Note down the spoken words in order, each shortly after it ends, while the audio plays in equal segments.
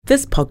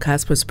This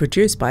podcast was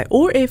produced by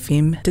OAR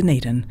FM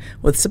Dunedin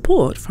with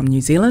support from New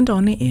Zealand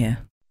On Air.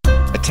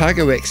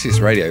 Otago Access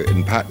Radio,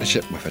 in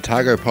partnership with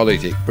Otago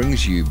Polytech,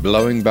 brings you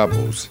Blowing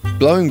Bubbles.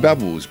 Blowing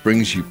Bubbles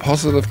brings you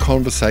positive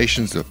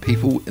conversations with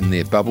people in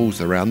their bubbles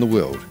around the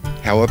world.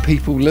 How are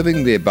people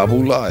living their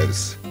bubble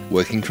lives?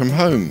 Working from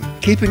home,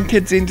 keeping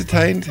kids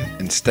entertained,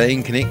 and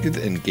staying connected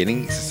and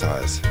getting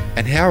exercise.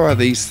 And how are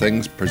these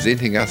things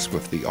presenting us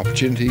with the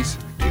opportunities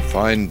to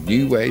find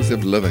new ways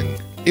of living?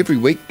 Every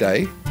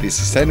weekday, the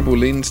Sustainable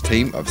Lens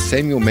team of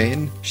Samuel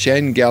Mann,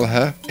 Shane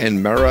Gallagher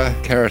and Mara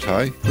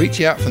Karatai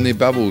reach out from their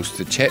bubbles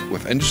to chat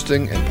with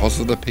interesting and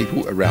positive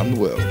people around the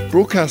world.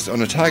 Broadcast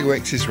on Otago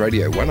Access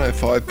Radio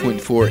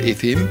 105.4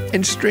 FM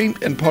and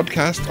streamed and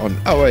podcast on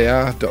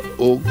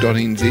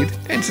oar.org.nz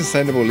and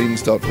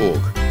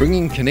sustainablelens.org,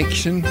 bringing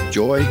connection,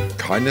 joy,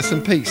 kindness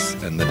and peace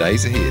in the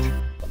days ahead.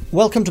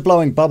 Welcome to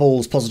Blowing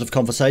Bubbles, positive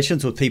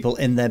conversations with people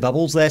in their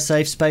bubbles, their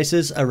safe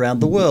spaces around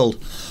the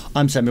world.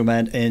 I'm Samuel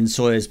Mann in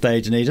Sawyers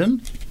Bay,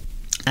 Dunedin,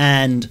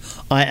 and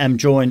I am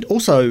joined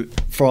also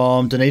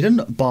from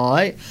Dunedin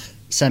by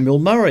Samuel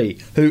Murray,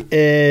 who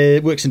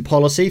works in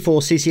policy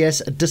for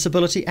CCS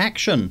Disability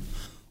Action.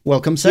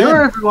 Welcome, Sam.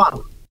 Hello,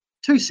 everyone.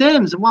 Two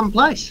Sams in one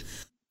place.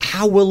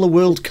 How will the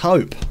world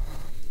cope?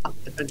 I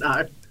don't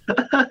know.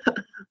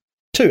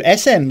 Two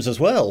SMs as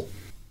well.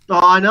 Oh,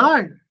 I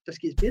know.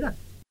 Just gets better.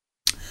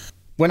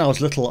 When I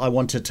was little, I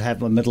wanted to have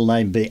my middle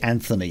name be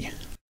Anthony.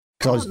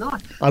 Oh,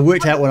 nice. I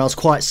worked out when I was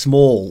quite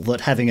small that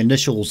having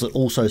initials that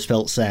also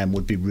spelt Sam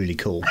would be really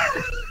cool.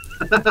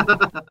 But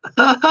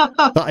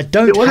I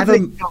don't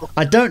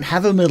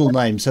have a middle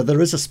name, so there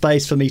is a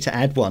space for me to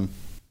add one.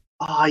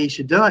 Oh, you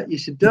should do it. You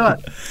should do it.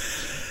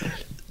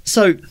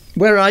 So,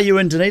 where are you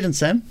in Dunedin,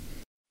 Sam?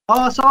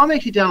 Oh, so I'm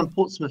actually down on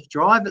Portsmouth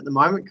Drive at the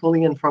moment,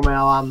 calling in from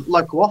our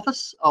local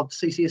office of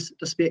CCS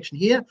Disability Action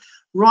here,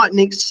 right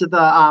next to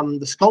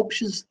the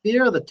sculptures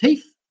there, the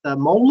teeth, the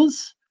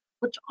molars,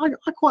 which I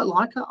quite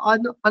like. I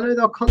know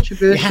they're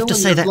controversial. You have to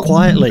say that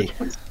quietly.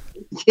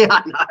 Yeah,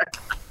 I know.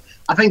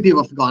 I think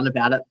people have forgotten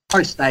about it.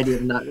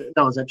 Post-stadium, no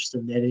one's interested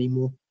in that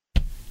anymore.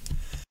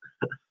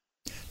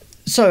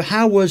 So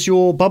how was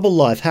your bubble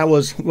life?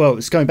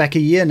 It's going back a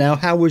year now.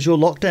 How was your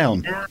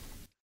lockdown? Yeah.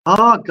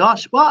 Oh,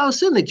 gosh. Well, it was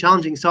certainly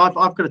challenging. So I've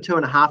got a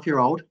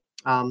 2.5-year-old,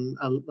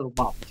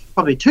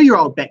 probably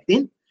 2-year-old back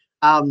then.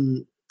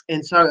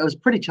 And so it was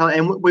pretty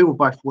challenging. And we were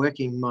both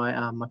working, my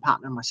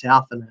partner and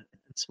myself, in a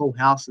small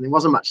house. And there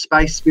wasn't much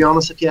space, to be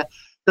honest with you.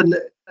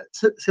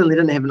 Certainly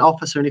didn't have an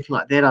office or anything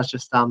like that. I was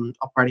just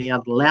operating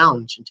out of the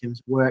lounge in terms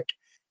of work.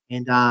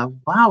 And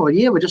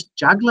we're just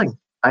juggling,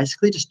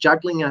 basically, just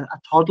juggling a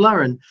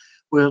toddler. And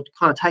we're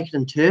kind of taking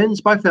in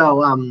turns. Both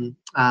our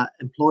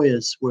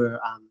employers were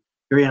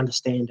very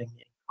understanding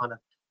and kind of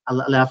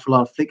allow for a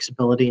lot of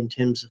flexibility in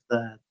terms of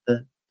the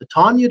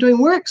time you're doing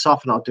work. So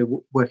often I'll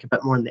do work a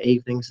bit more in the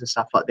evenings and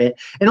stuff like that,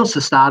 and also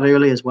start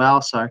early as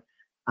well. So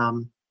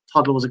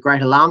toddler was a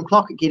great alarm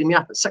clock at getting me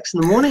up at 6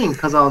 a.m.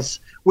 because I was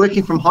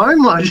working from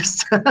home. I just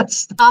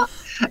start,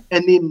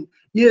 and then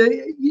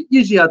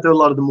usually I do a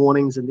lot of the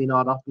mornings, and then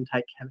I'd often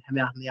take him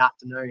out in the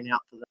afternoon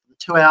out for the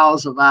 2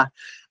 hours of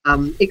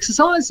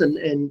exercise, and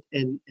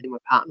then my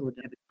partner would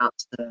have a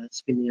chance to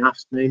spend the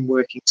afternoon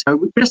working. So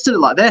we just did it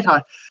like that.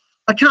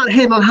 I can't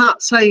hand on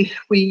heart say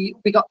we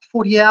got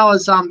 40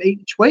 hours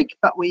each week,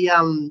 but it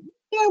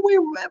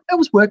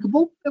was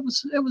workable. It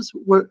was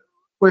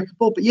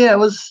workable, but yeah, it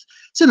was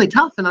certainly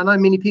tough, and I know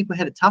many people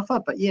had it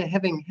tougher. But yeah,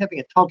 having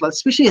a toddler,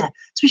 especially the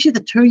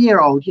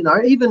 2-year-old,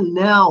 even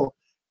now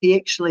he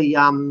actually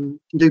can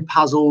do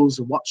puzzles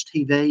and watch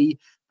TV.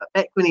 But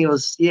back when he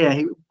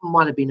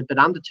might have been a bit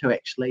under 2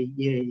 actually.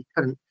 Yeah, he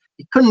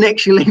couldn't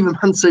actually leave him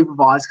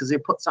unsupervised because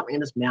he'd put something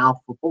in his mouth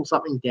or pull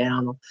something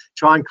down or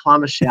try and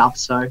climb a shelf.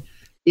 So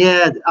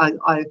yeah,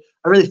 I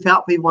really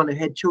felt for everyone who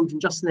had children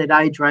just in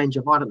that age range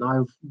of,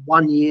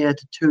 1 year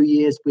to 2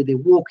 years, where they're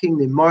walking,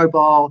 they're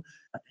mobile,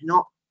 but they're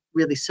not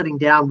really sitting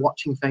down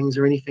watching things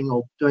or anything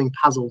or doing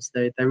puzzles.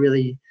 They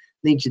really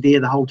need you there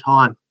the whole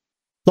time.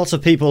 Lots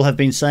of people have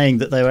been saying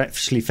that they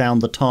actually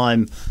found the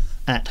time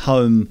at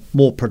home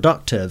more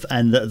productive,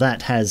 and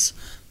that has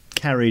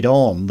carried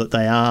on, that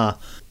they are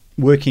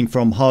working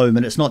from home,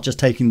 and it's not just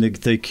taking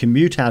the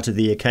commute out of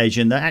the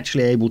occasion. They're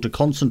actually able to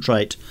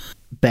concentrate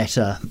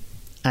better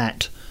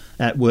at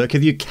work.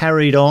 Have you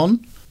carried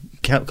on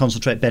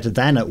concentrate better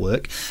than at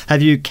work?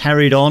 Have you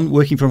carried on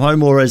working from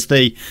home, or has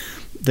the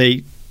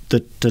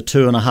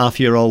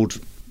 2.5-year-old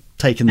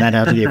taken that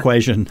out of the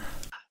equation?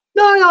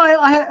 No,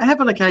 I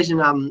have on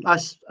occasion. I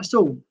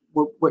still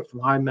work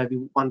from home maybe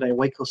one day a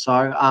week or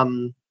so.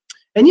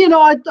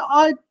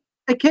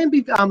 It can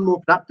be more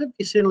productive.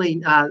 You're certainly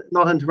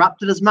not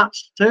interrupted as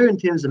much too in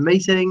terms of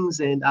meetings,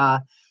 and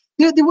there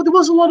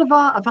was a lot of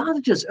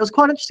advantages. It was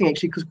quite interesting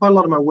actually, because quite a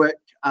lot of my work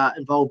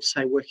involved,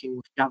 say, working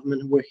with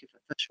government and working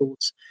with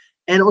officials,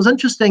 and it was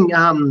interesting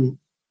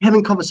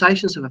having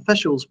conversations with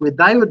officials where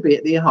they would be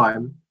at their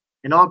home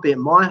and I'd be at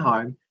my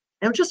home,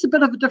 and it was just a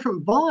bit of a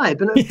different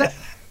vibe. And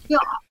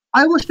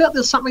I always felt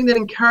there's something that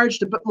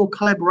encouraged a bit more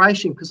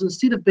collaboration, because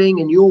instead of being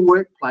in your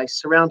workplace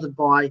surrounded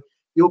by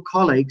your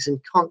colleagues and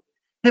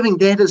having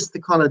that as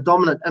the kind of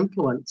dominant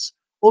influence,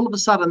 all of a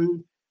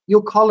sudden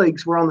your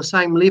colleagues were on the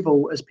same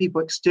level as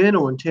people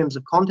external in terms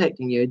of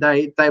contacting you.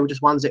 They were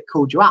just ones that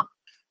called you up.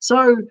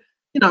 So,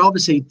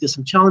 obviously there's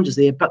some challenges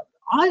there, but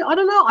I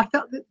don't know. I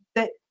felt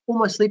that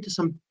almost led to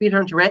some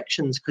better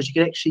interactions because you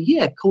could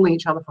actually, calling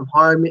each other from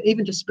home,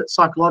 even just a bit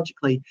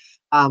psychologically,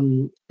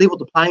 leveled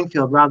the playing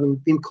field rather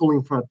than them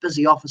calling from a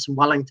busy office in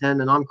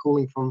Wellington and I'm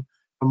calling from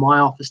my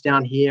office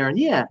down here. And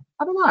I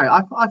don't know.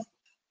 I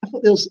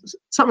thought there was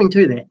something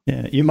to that.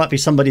 Yeah, you might be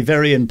somebody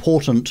very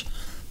important,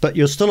 but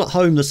you're still at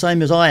home the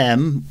same as I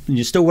am, and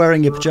you're still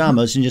wearing your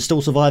pajamas, and you're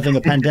still surviving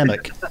a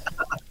pandemic.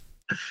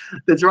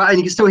 That's right, and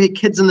you can still hear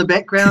kids in the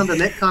background and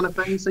that kind of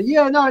thing. So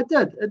it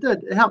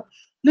did. It helped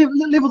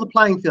level the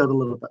playing field a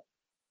little bit.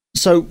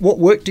 So what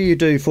work do you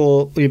do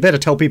you better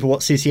tell people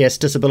what CCS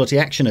Disability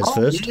Action is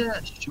first. Yeah,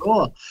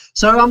 sure.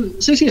 So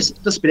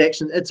CCS Disability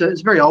Action, it's a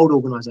very old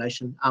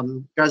organisation.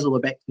 Goes all the way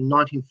back to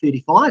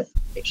 1935,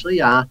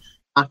 actually,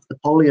 after the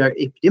polio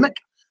epidemic,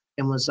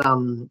 and was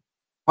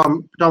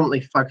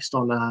predominantly focused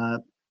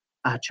on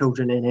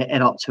children and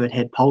adults who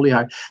had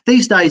polio.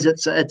 These days,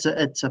 it's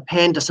a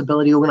pan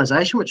disability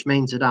organisation, which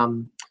means it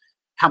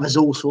covers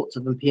all sorts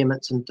of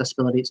impairments and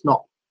disability. It's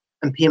not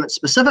impairment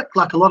specific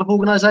like a lot of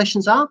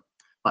organisations are,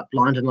 like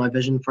blind and low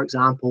vision, for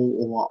example,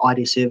 or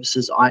ID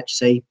Services,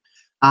 IHC.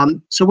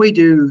 So we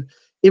do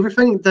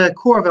everything. The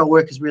core of our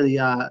work is really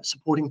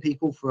supporting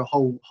people for a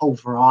whole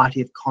variety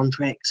of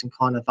contracts and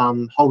kind of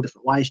whole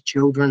different ways: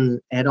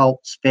 children,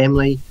 adults,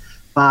 family,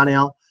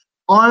 whānau.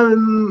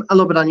 I'm a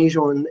little bit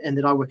unusual in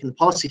that I work in the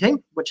policy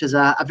team, which is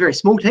a very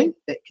small team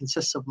that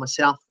consists of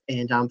myself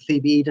and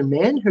Phoebe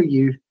Eden-Mann, who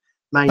you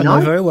may know. I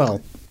know very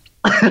well.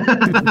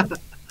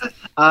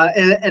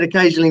 And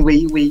occasionally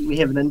we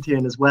have an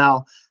intern as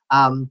well.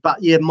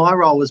 But my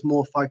role is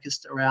more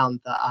focused around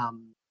the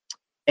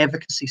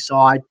advocacy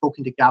side,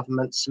 talking to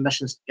government,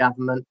 submissions to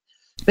government,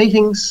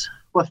 meetings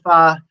with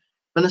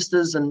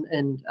ministers and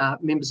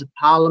members of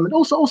parliament.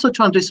 Also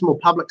trying to do some more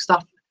public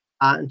stuff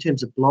in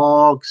terms of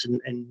blogs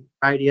and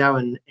radio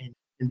and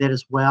that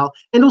as well.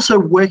 And also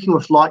working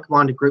with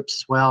like-minded groups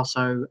as well.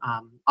 So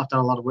I've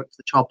done a lot of work with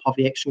the Child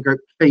Poverty Action Group.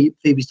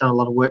 Phoebe's done a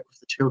lot of work with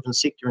the children's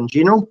sector in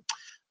general.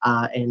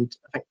 And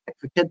I think Fit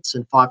for Kids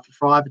and Five for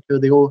Five are two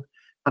of the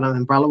kind of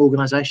umbrella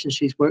organisations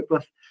she's worked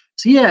with.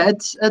 So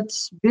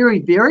it's very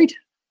varied.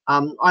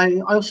 I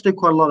also do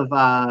quite a lot of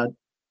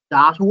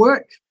data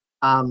work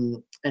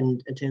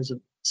in terms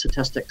of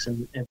statistics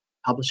and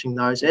publishing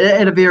those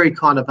at a very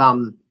kind of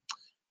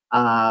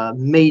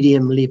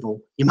medium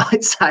level, you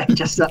might say.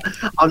 Just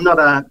I'm not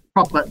a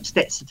proper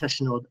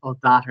statistician or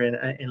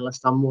data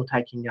analyst. I'm more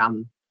taking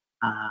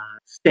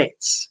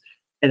stats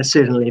at a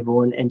certain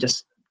level and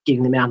just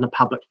getting them out in a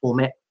public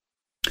format.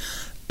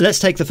 Let's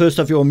take the first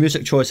of your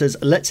music choices.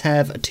 Let's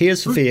have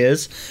Tears for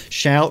Fears.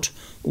 Shout.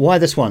 Why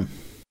this one?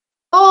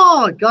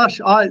 Oh gosh,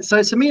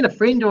 so me and a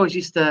friend always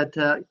used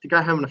to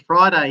go home on a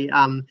Friday,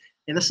 and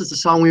this is the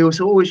song we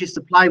always used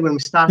to play when we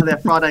started our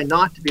Friday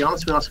night. To be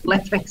honest, when I was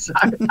flapping, so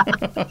I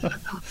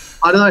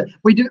don't know.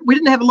 We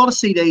didn't have a lot of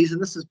CDs,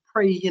 and this is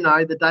pre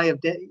the day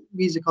of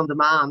music on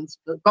demand.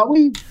 But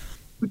we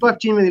both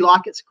genuinely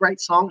like it. It's a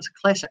great song. It's a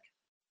classic.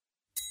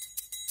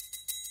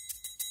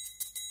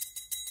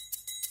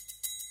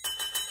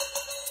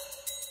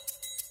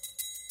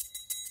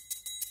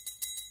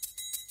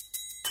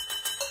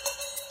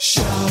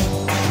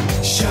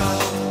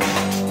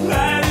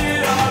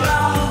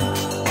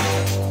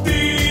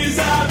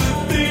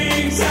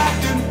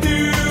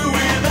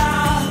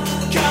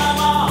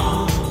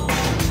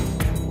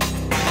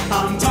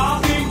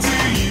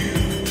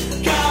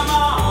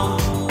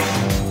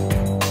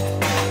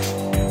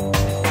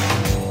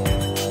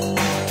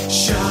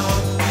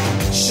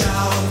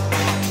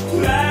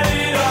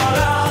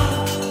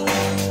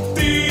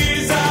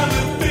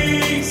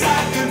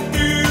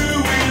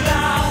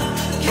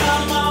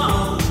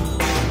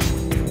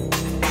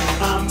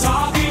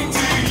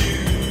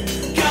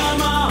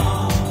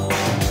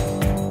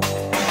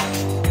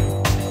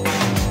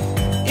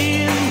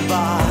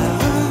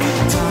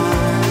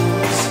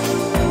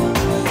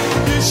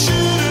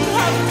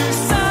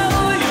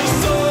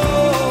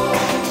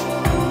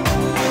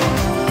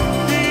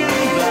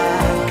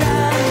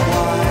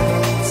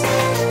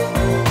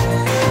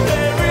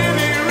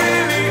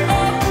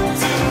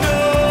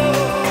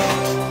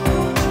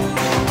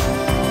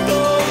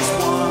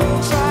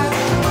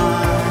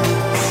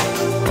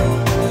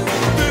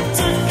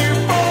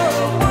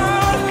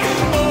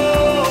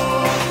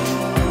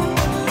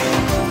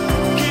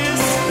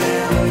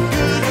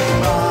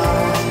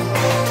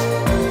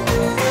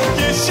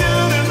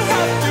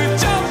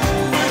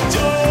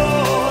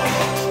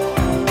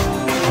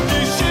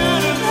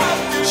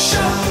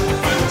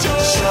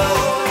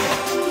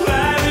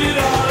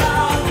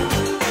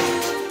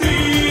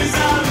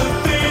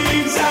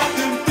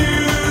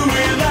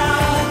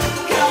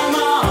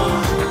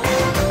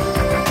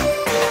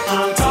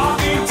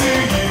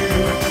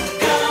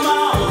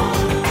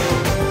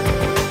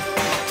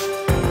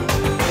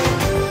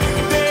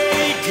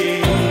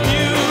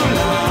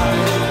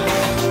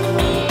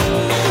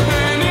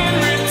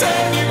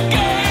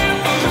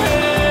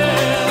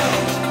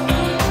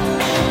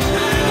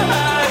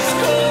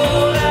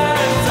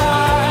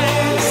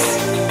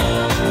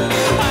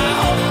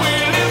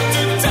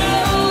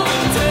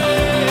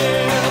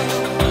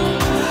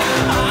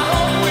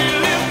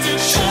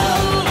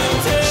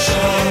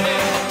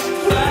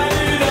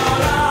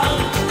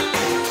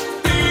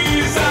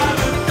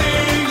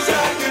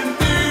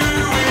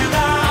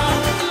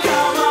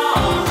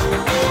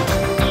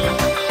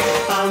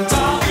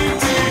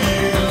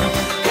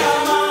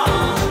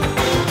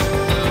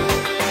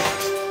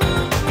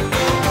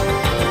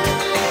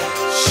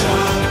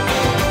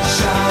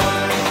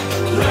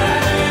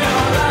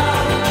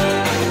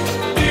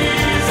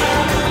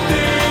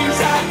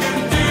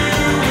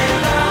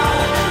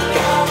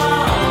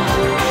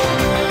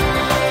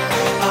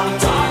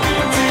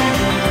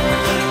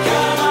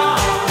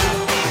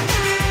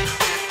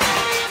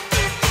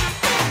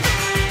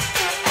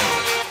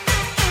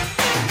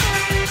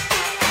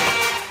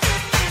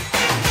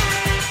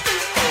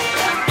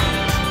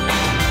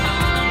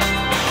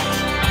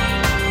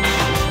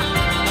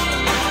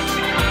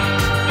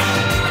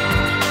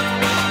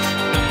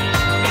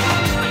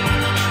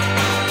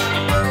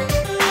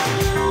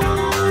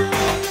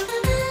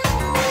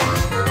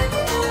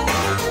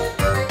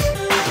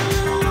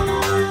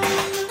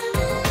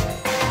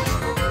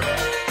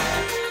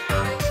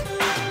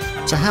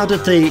 how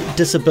did the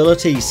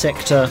disability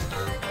sector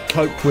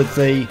cope with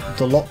the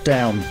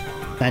lockdown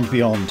and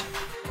beyond?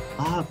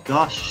 Oh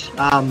gosh,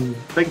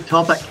 big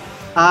topic.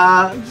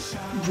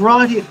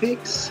 Variety of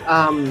effects.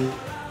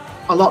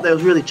 A lot that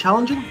was really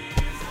challenging.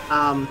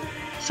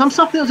 Some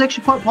stuff that was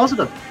actually quite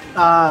positive.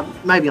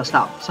 Maybe I'll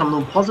start with some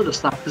of the positive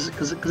stuff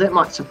because that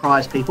might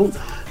surprise people.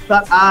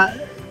 But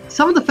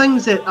some of the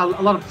things that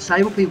a lot of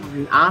disabled people have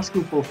been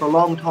asking for a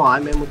long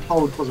time and were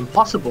told was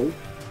impossible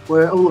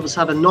were all of a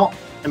sudden not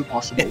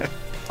impossible. Yeah.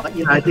 But,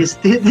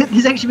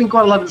 there's actually been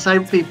quite a lot of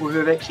disabled people who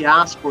have actually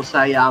asked for,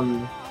 say,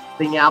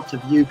 being able to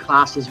view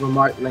classes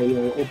remotely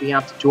or being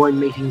able to join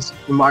meetings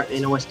remotely,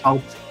 and always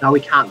told, no, we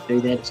can't do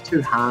that. It's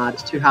too hard.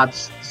 It's too hard to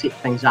set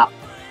things up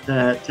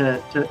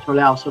to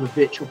allow sort of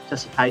virtual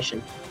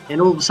participation. And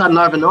all of a sudden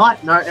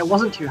overnight, no, it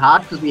wasn't too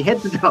hard because we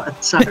had to do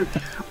it. So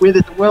where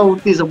there's a will,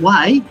 there's a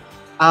way.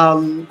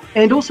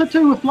 And also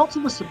too, with lots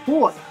of the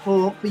support,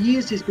 for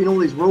years there's been all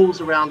these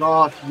rules around,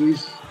 to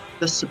use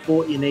this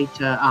support you need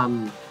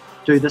to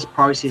do this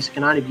process,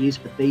 can only be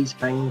used for these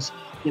things,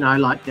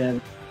 like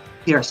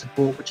carer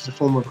support, which is a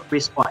form of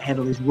respite, had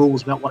all these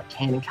rules about what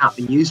can and can't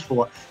be used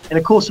for. And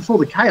of course, with all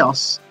the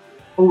chaos,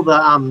 all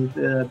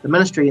the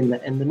ministry and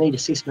the Need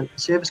Assessment and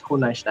Service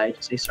Coordination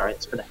Agency, sorry,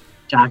 it's a bit of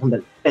jargon,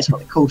 but that's what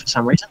they're called for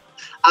some reason,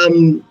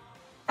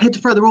 had to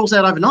throw the rules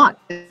out overnight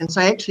and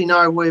say, actually,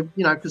 no, we're,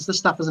 because this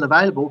stuff isn't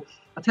available,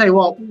 I'll tell you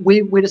what,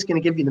 we're just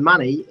going to give you the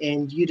money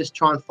and you just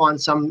try and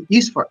find some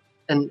use for it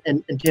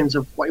in terms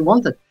of what you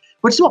wanted,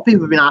 which is what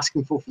people have been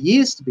asking for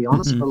years, to be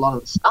honest, for a lot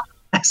of the stuff.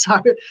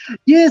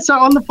 So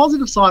on the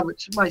positive side,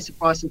 which may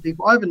surprise some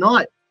people,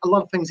 overnight, a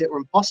lot of things that were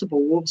impossible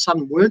all of a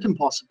sudden weren't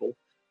impossible.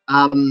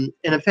 And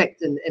in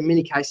fact, in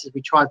many cases,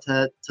 we tried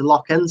to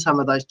lock in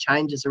some of those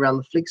changes around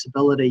the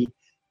flexibility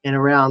and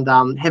around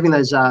having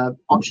those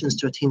options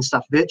to attend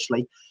stuff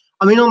virtually.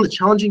 I mean, on the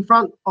challenging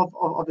front,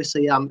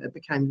 obviously, it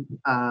became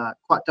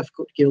quite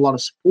difficult to get a lot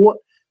of support.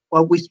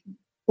 Well,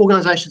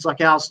 organisations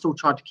like ours still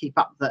tried to keep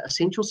up the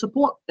essential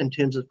support in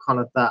terms of kind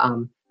of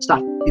the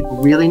stuff people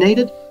really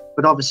needed.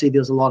 But obviously,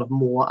 there's a lot of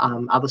more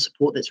other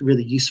support that's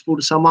really useful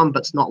to someone, but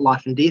it's not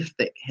life and death,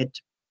 that had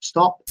to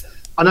stop.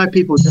 I know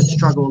people did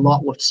struggle a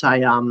lot with,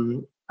 say,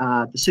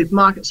 the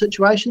supermarket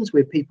situations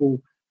where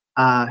people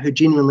who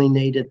genuinely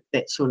needed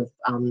that sort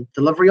of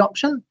delivery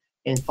option,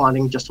 and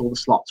finding just all the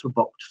slots were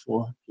booked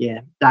for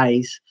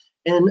days,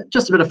 and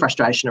just a bit of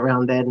frustration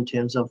around that in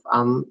terms of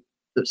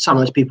some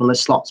of those people in those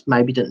slots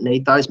maybe didn't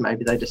need those,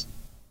 maybe they just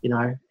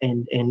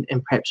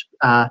and perhaps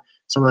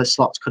some of those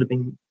slots could have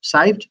been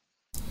saved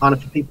kind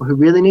of for people who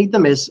really need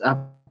them. As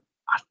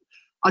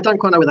I don't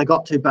quite know where they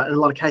got to, but in a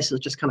lot of cases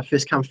it's just kind of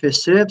first come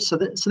first served, so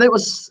that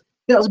was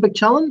a big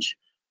challenge.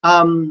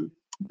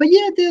 But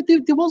yeah,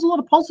 there was a lot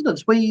of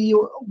positives. We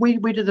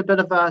did a bit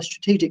of a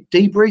strategic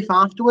debrief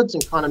afterwards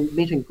and kind of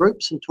met in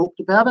groups and talked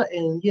about it.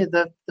 And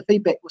the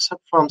feedback was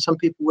from some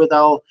people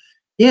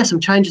where some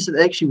changes that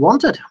they actually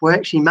wanted were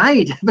actually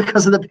made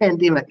because of the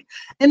pandemic.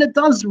 And it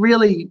does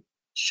really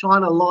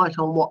shine a light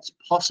on what's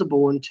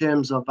possible in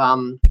terms of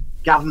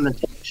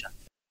government action.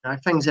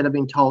 Things that have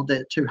been told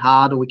that are too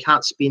hard or we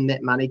can't spend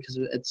that money because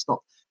it's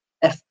not.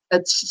 If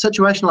it's a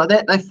situation like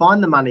that, they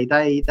find the money.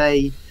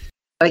 They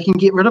can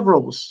get rid of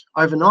rules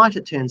overnight,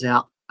 it turns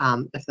out,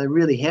 if they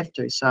really have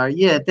to. So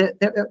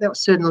that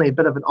was certainly a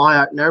bit of an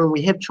eye-opener, and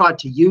we have tried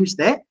to use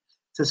that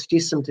to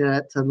suggest them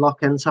to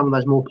lock in some of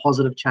those more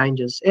positive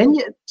changes.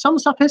 And some of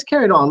the stuff has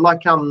carried on.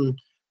 Like, I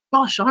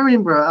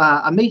remember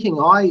a meeting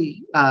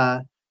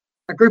a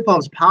group I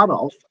was part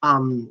of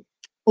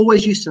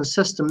always used to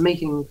insist on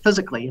meeting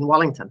physically in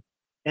Wellington.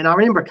 And I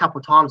remember a couple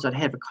of times I'd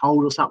have a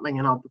cold or something,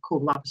 and I'd call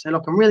them up and say,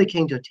 look, I'm really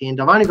keen to attend.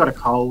 I've only got a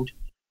cold,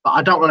 but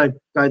I don't want to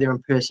go there in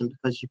person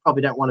because you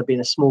probably don't want to be in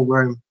a small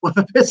room with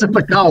a person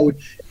with a cold.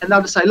 And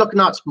they'll just say, look,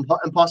 no, it's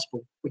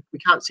impossible. We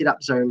can't set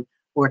up Zoom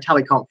or a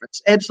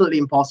teleconference. Absolutely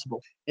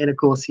impossible. And of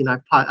course,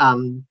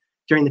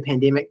 during the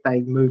pandemic,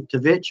 they moved to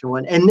virtual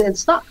and it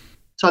stuck.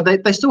 So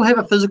they still have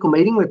a physical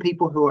meeting where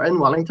people who are in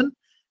Wellington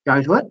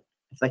go to it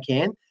if they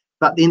can.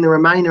 But then the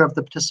remainder of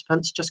the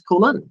participants just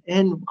call in.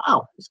 And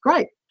wow, it's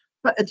great.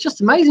 But it's just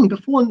amazing.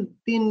 Before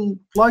then,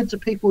 loads of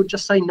people would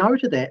just say no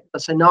to that. They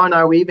say,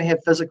 no, we either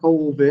have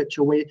physical or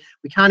virtual. We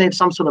can't have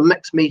some sort of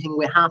mixed meeting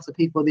where half the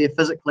people are there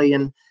physically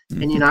and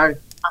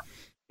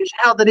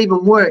how did that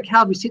even work?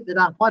 How do we set that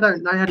up? I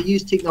don't know how to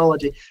use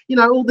technology.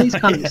 All these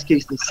kind of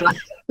excuses.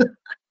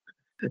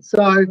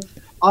 So,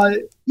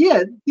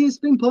 there's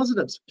been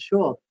positives for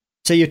sure.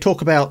 So you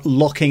talk about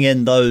locking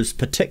in those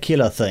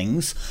particular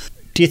things.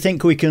 Do you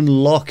think we can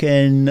lock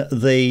in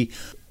the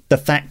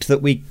fact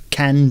that we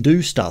can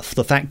do stuff,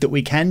 the fact that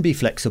we can be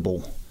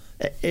flexible?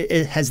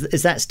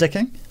 Is that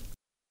sticking?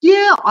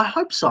 Yeah, I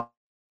hope so.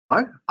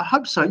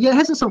 Yeah, it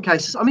has in some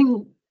cases. I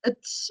mean,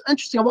 it's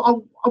interesting. I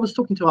was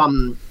talking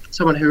to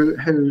someone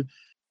who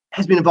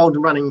has been involved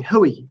in running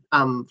Hui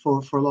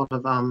for a lot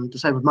of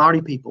disabled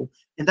Māori people,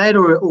 and they'd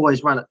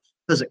always run it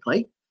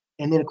physically.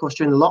 And then, of course,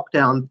 during the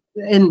lockdown,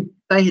 and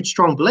they had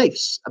strong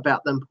beliefs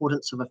about the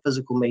importance of a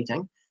physical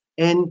meeting.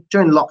 And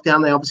during the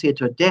lockdown, they obviously had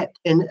to adapt.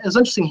 And it was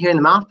interesting hearing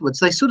them afterwards.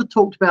 They sort of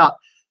talked about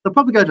they'll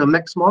probably go to a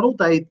mixed model.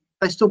 They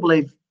still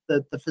believe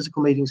that the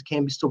physical meetings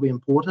can still be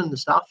important and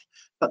stuff,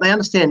 but they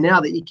understand now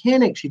that you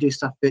can actually do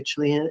stuff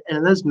virtually, and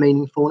it is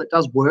meaningful and it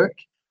does work.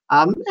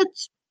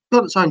 It's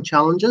got its own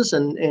challenges,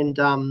 and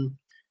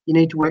you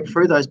need to work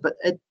through those, but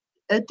it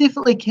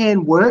definitely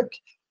can work.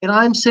 And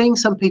I'm seeing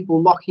some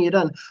people locking it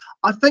in.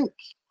 I think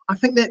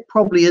that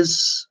probably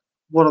is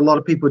what a lot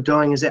of people are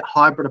doing, is that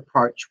hybrid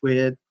approach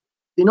where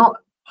they're not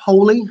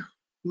wholly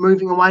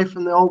moving away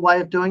from the old way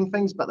of doing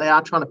things, but they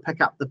are trying to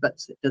pick up the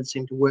bits that did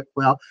seem to work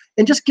well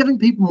and just giving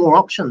people more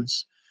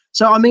options.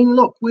 So, I mean,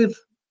 look,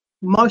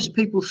 most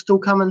people still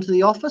come into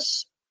the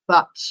office,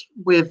 but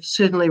we've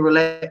certainly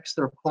relaxed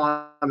the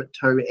requirement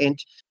too. And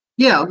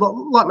yeah,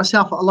 like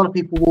myself, a lot of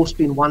people will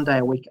spend 1 day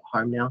a week at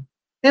home now.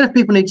 And if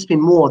people need to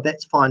spend more,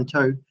 that's fine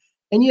too.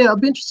 And yeah, it'll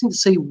be interesting to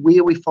see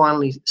where we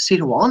finally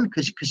settle on,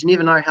 because you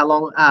never know how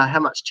long, how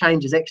much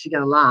change is actually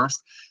going to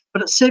last.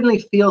 But it certainly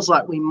feels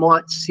like we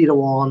might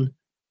settle on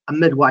a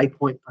midway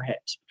point,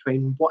 perhaps,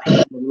 between what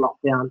happened in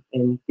lockdown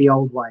and the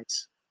old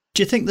ways.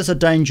 Do you think there's a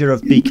danger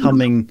of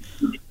becoming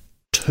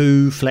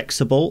too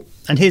flexible?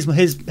 And here's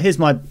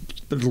my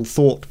little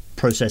thought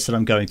process that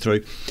I'm going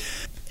through.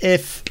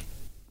 If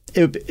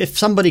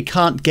somebody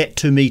can't get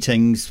to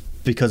meetings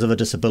because of a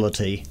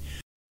disability,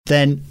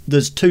 then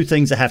there's two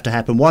things that have to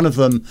happen. One of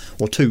them,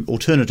 or two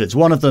alternatives.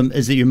 One of them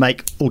is that you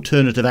make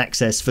alternative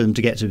access for them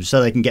to get to,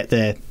 so they can get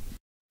there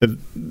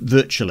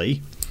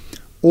virtually,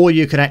 or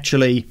you can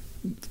actually,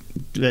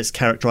 let's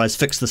characterise,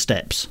 fix the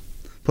steps,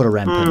 put a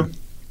ramp in.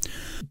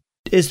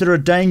 Is there a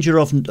danger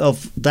of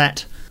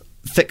that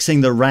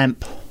fixing the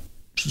ramp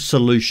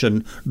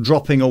solution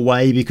dropping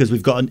away because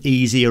we've got an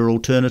easier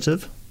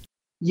alternative?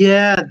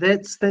 Yeah,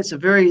 that's a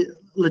very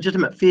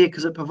legitimate fear,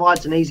 because it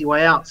provides an easy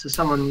way out. So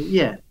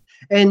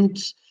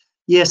someone's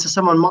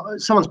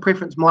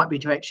preference might be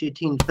to actually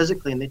attend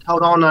physically, and they're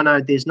told, oh no,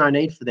 there's no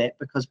need for that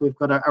because we've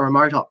got a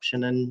remote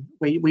option, and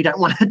we don't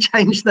want to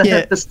change the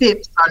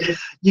steps, so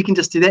you can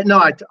just do that. No,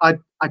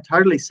 I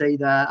totally see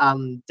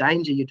the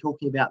danger you're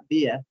talking about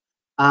there.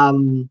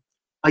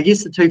 I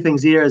guess the two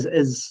things there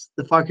is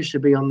the focus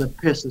should be on the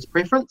person's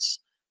preference.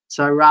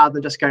 So rather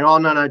than just going, oh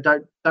no,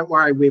 don't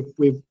worry,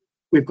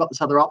 we've got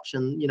this other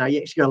option, you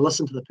actually got to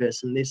listen to the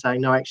person. They're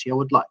saying, no, actually I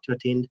would like to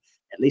attend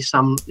at least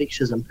some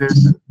lectures in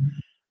person.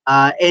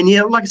 And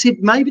yeah, like I said,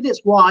 maybe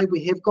that's why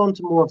we have gone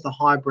to more of the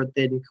hybrid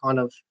than kind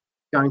of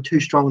going too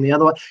strong the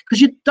other way,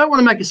 because you don't want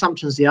to make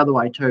assumptions the other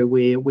way too,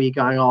 where we're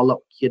going, oh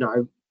look,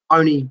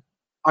 only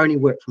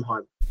work from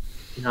home.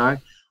 I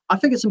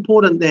think it's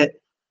important that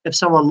if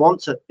someone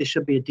wants it, there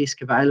should be a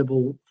desk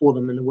available for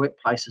them in the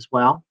workplace as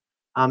well,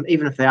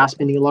 even if they are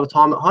spending a lot of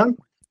time at home.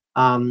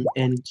 But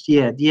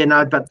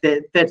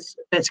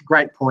that's a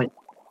great point.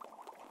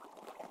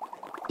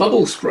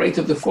 Bubble Sprite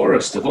of the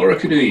Forest of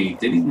Orokonui,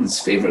 Dunedin's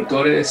favourite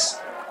goddess,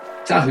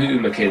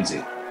 Tahu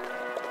Mackenzie.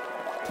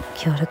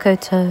 Kia ora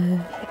koutou,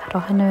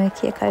 aroha nui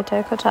kia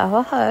koutou ko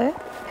tāwaho.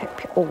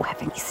 Hope you're all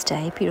having a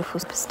stay, beautiful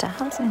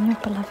superstars, in your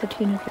beloved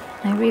universe.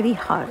 I really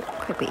hope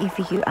that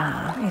wherever you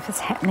are, whatever's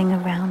happening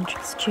around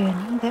this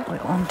journey that we're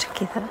on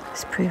together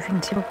is proving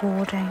to be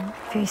rewarding,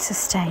 very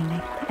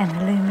sustaining, and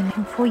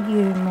illuminating for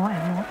you more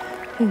and more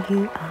who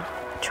you are.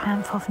 The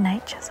triumph of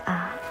nature's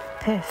art.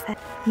 Perfect,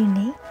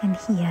 unique, and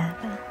here.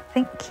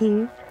 Thank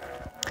you.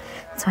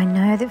 So I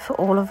know that for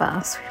all of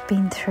us, we've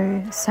been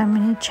through so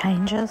many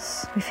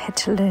changes. We've had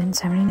to learn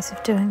so many ways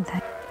of doing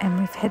things, and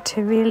we've had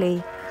to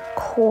really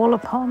call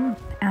upon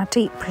our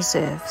deep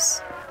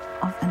reserves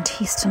of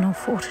intestinal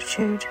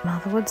fortitude,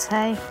 Mother would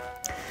say,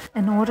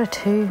 in order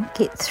to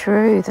get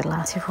through the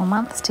last several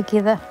months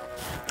together.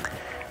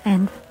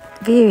 And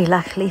very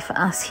luckily for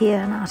us here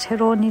in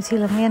Aotearoa, New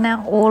Zealand, we are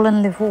now all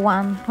in level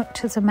 1,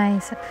 which is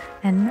amazing.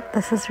 And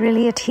this is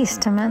really a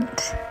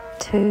testament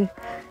to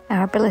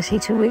our ability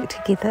to work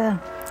together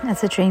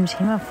as a dream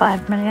team of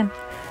 5 million.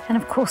 And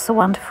of course, the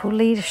wonderful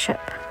leadership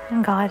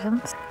and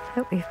guidance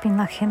that we've been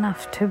lucky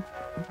enough to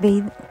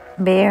be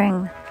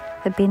bearing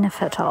the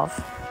benefit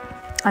of.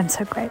 I'm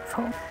so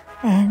grateful.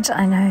 And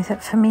I know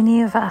that for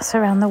many of us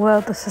around the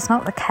world, this is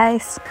not the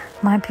case.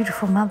 My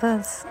beautiful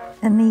mothers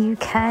in the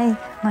UK, and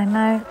I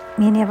know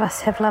many of us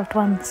have loved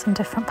ones in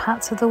different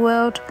parts of the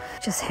world.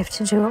 We just have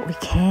to do what we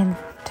can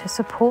to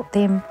support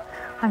them.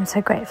 I'm so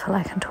grateful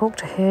I can talk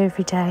to her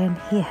every day and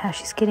hear how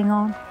she's getting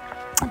on.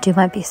 Do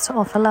my best to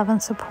offer love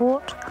and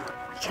support.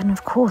 We can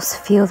of course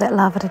feel that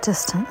love at a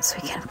distance.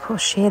 We can of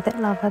course share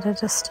that love at a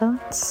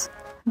distance.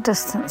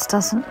 Distance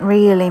doesn't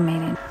really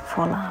mean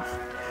for love.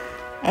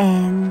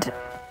 And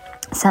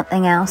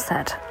something else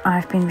that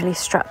I've been really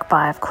struck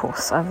by, of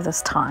course, over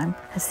this time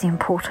is the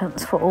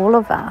importance for all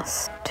of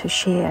us to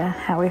share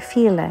how we're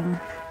feeling,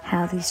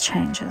 how these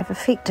changes have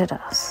affected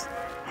us,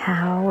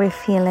 how we're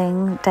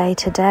feeling day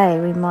to day.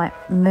 We might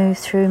move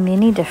through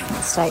many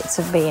different states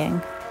of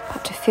being,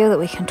 but to feel that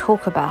we can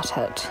talk about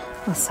it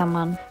with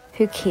someone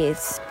who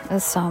cares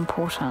is so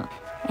important.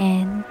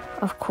 And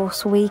of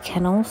course, we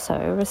can also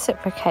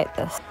reciprocate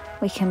this.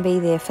 We can be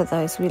there for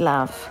those we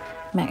love.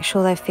 Make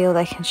sure they feel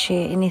they can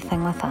share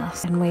anything with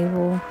us, and we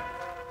will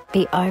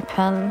be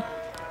open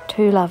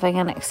to loving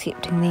and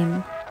accepting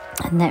them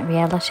in that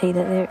reality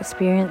that they're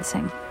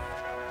experiencing.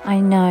 I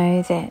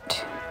know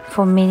that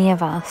for many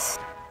of us,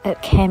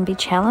 it can be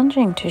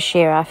challenging to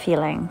share our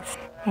feelings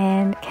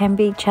and can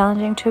be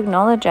challenging to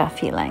acknowledge our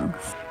feelings.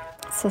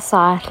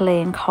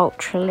 Societally and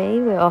culturally,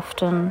 we're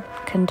often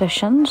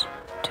conditioned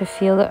to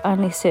feel that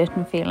only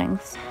certain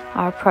feelings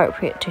are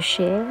appropriate to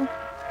share.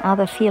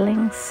 Other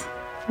feelings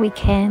we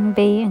can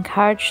be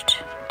encouraged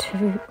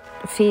to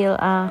feel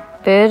are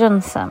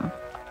burdensome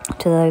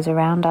to those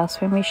around us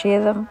when we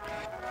share them.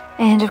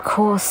 And of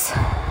course,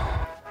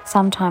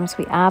 sometimes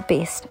we are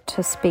best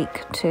to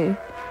speak to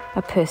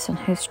a person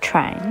who's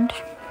trained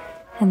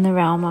in the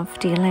realm of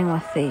dealing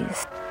with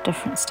these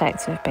different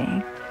states of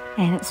being.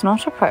 And it's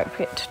not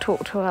appropriate to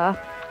talk to our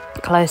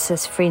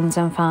closest friends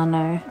and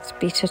whānau. It's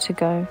better to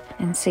go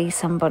and see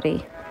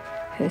somebody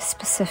who's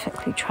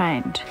specifically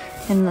trained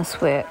in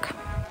this work.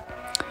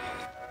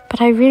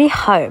 But I really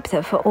hope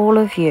that for all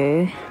of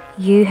you,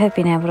 you have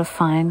been able to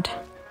find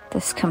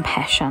this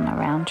compassion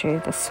around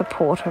you, this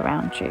support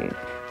around you,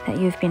 that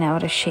you've been able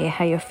to share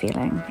how you're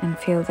feeling and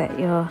feel that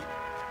you're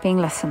being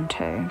listened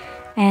to.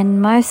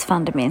 And most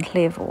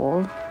fundamentally of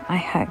all, I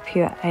hope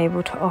you are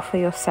able to offer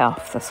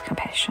yourself this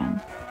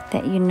compassion,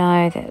 that you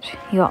know that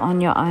you're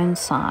on your own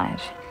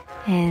side,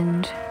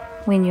 and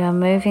when you are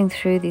moving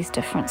through these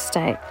different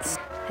states,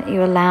 that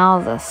you allow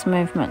this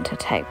movement to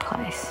take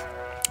place,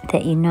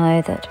 that you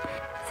know that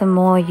the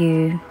more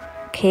you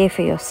care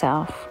for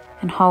yourself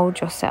and hold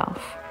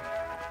yourself,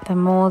 the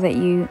more that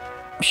you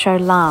show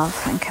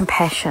love and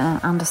compassion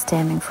and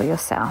understanding for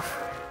yourself,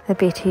 the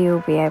better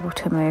you'll be able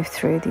to move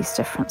through these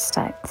different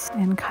states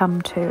and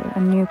come to a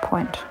new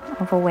point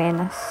of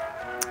awareness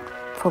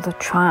for the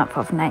triumph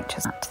of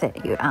nature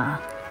that you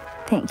are.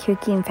 Thank you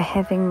again for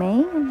having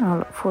me, and I'll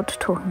look forward to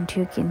talking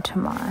to you again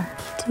tomorrow.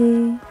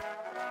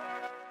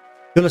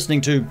 You're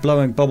listening to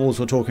Blowing Bubbles.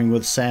 We're talking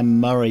with Sam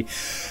Murray.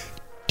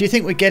 Do you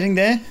think we're getting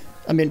there?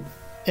 I mean,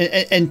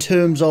 in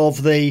terms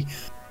of the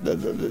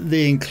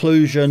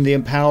inclusion, the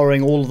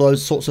empowering, all of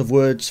those sorts of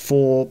words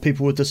for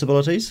people with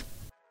disabilities?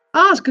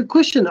 It's a good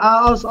question.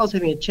 I was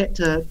having a chat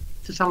to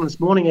someone this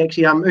morning,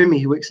 actually, Umi,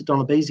 who works at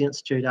Donna Beazley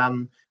Institute,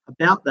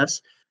 about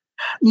this.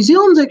 New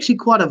Zealand's actually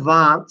quite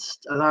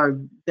advanced, although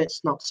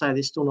that's not to say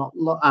there's still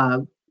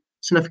not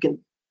significant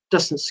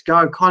distance to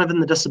go, kind of in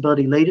the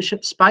disability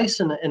leadership space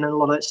and a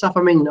lot of that stuff.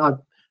 I mean, I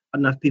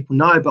don't know if people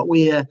know, but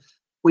we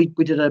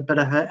did a bit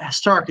of a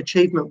historic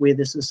achievement where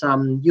there's this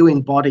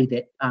UN body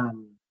that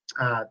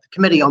the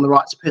Committee on the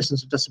Rights of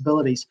Persons with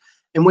Disabilities,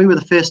 and we were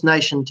the first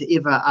nation to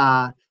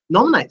ever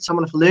nominate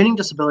someone with a learning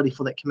disability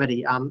for that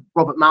committee.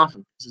 Robert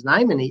Martin is his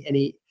name, and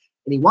he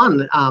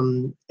won,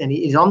 and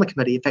he's on the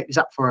committee. In fact, he's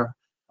up for a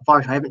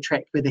vote. I haven't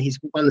tracked whether he's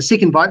won the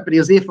second vote, but he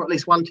was there for at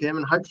least one term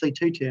and hopefully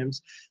 2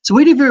 terms. So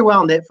we do very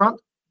well on that front.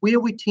 Where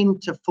we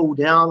tend to fall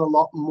down a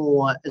lot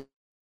more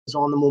is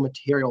on the more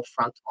material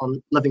front,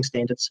 on living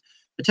standards,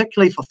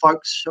 particularly for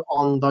folks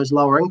on those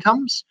lower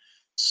incomes.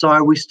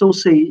 So we still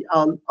see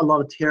a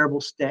lot of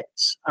terrible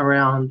stats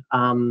around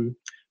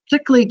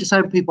particularly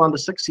disabled people under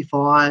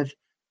 65,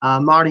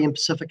 Māori and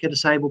Pacifica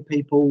disabled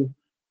people.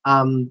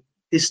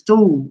 There's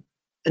still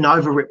an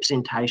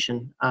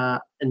overrepresentation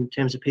in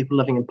terms of people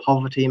living in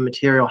poverty and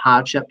material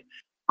hardship.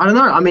 I don't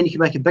know. I mean, you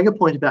can make a bigger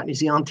point about New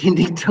Zealand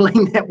tending to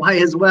lean that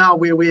way as well,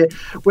 where we're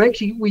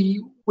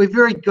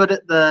very good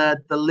at the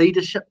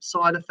leadership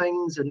side of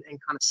things and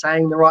kind of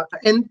saying the right thing,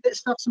 and that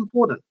stuff's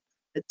important.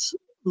 It's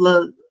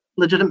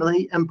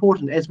legitimately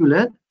important, as we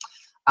learn,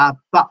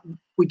 but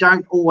we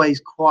don't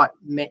always quite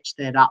match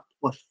that up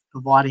with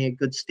providing a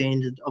good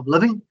standard of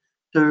living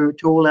to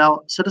all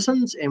our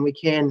citizens. And we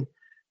can,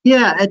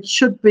 it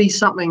should be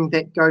something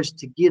that goes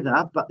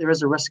together, but there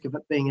is a risk of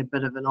it being a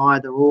bit of an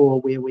either or,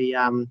 where we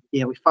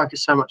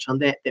focus so much on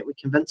that we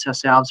convince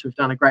ourselves we've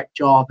done a great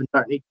job and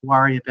don't need to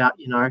worry about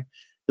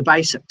the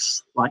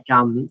basics like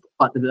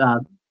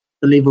the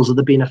levels of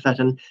the benefit.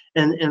 And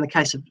in the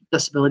case of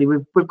disability,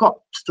 we've got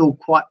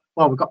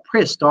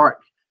prehistoric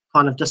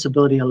kind of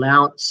disability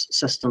allowance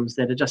systems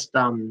that are just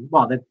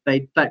they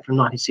date from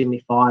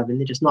 1975 and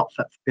they're just not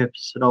fit for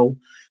purpose at all.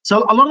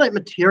 So a lot of that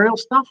material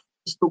stuff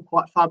is still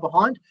quite far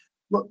behind.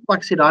 Look, like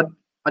I said, I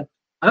don't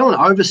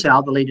want to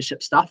oversell the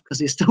leadership stuff because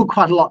there's still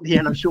quite a lot there,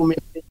 and I'm sure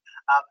many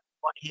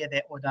might hear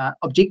that would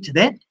object to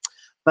that.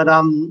 But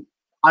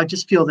I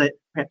just feel that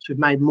perhaps we've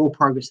made more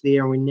progress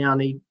there, and we now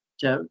need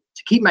to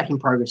keep making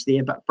progress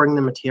there, but bring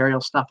the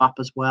material stuff up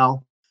as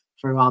well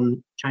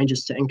through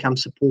changes to income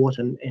support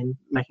and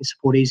making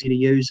support easy to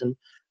use and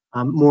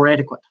more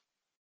adequate.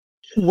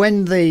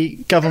 When the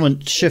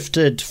government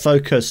shifted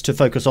focus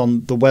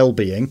on the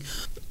well-being,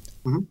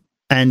 mm-hmm.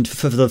 and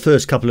for the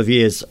first couple of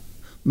years,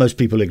 most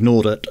people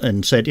ignored it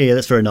and said, yeah,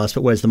 that's very nice,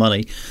 but where's the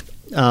money?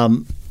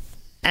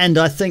 And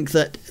I think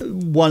that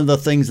one of the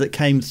things that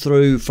came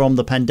through from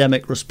the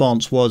pandemic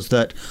response was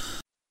that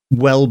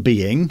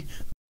well-being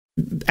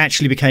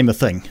actually became a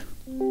thing.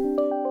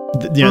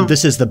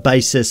 This is the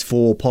basis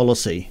for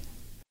policy.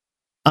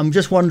 I'm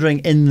just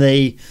wondering,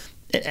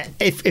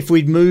 if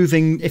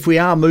we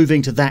are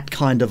moving to that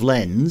kind of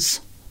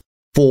lens,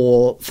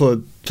 for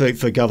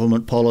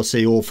government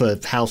policy or for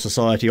how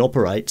society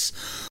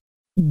operates.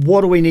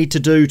 What do we need to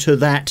do to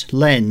that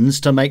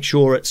lens to make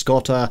sure it's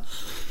got a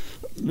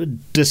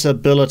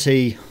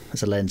disability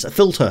as a lens, a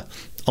filter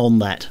on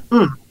that?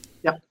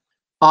 Yeah,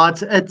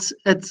 it's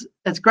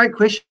a great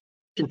question.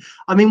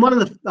 I mean, one of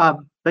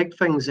the big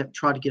things that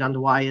try to get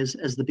underway is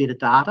the better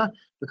data,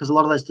 because a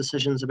lot of those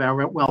decisions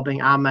about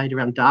wellbeing are made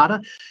around data.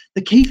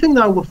 The key thing,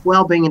 though, with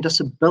wellbeing and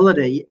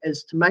disability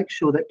is to make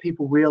sure that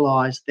people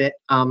realise that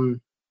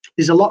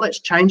there's a lot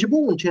that's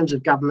changeable in terms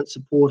of government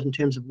support, in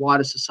terms of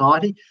wider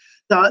society.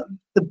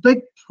 The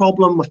big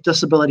problem with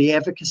disability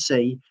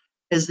advocacy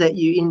is that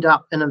you end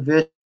up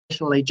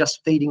inadvertently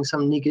just feeding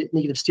some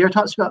negative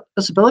stereotypes about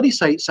disability.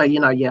 So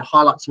you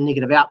highlight some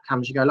negative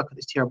outcomes. You go, look at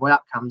these terrible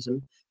outcomes,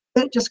 and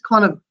that just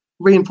kind of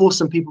reinforces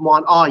some people's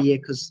mind. Oh yeah,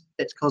 because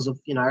that's because of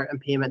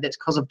impairment. That's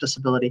because of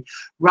disability,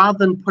 rather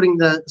than putting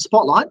the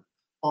spotlight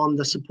on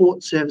the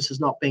support services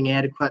not being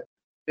adequate,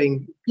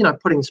 putting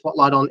the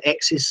spotlight on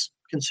access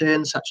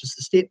concerns such as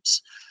the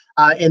steps.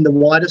 And the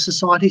wider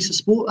society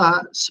support,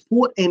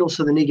 and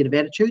also the negative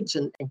attitudes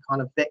and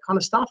kind of that kind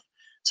of stuff.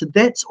 So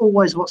that's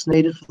always what's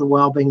needed for the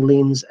wellbeing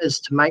lens, is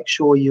to make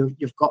sure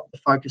you've got the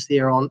focus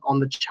there on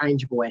the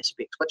changeable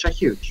aspects, which are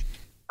huge.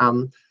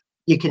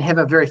 You can have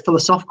a very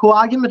philosophical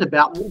argument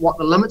about what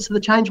the limits of the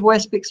changeable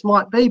aspects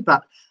might be,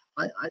 but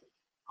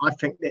I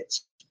think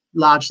that's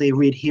largely a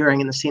red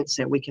herring in the sense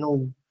that we can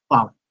all,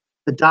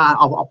 the data,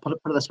 I'll put it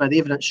this way, the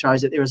evidence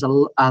shows that there is a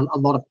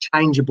lot of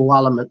changeable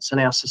elements in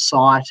our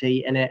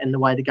society and in the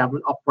way the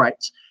government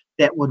operates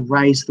that would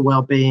raise the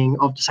well-being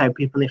of disabled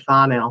people in their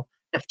whānau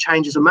if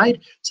changes are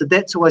made. So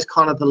that's always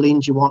kind of the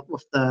lens you want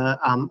with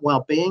the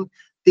well-being.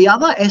 The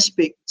other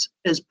aspect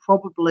is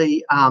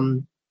probably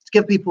to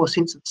give people a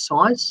sense of the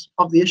size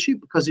of the issue,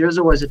 because there is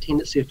always a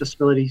tendency of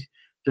disability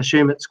to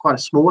assume it's quite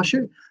a small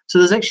issue. So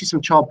there's actually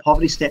some child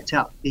poverty stats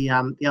out the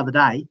other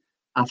day,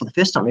 for the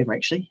first time ever,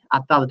 actually,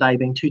 the other day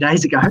being 2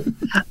 days ago,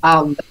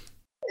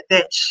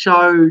 that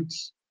showed,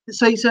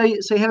 so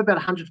you have about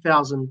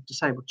 100,000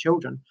 disabled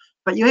children,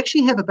 but you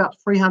actually have about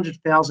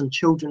 300,000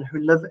 children who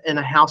live in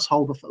a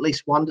household with at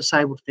least one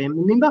disabled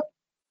family member.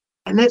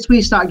 And that's where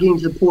you start getting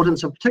to the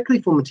importance of,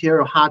 particularly for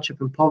material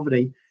hardship and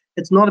poverty,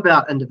 it's not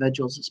about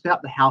individuals, it's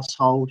about the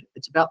household,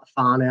 it's about the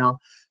whānau.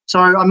 So,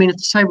 I mean, if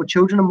disabled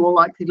children are more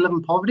likely to live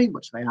in poverty,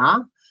 which they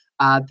are,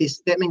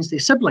 that means their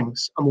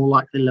siblings are more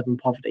likely to live in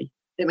poverty.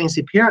 That means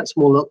their parents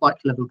are more likely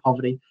to live in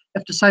poverty.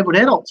 If disabled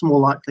adults are more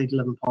likely to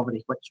live in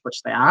poverty,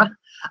 which they are,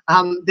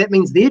 that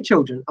means their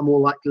children are more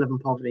likely to live in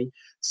poverty.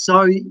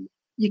 So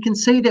you can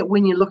see that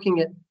when you're looking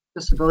at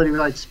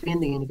disability-related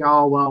spending and you go,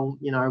 oh, well,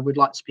 we'd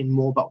like to spend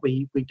more, but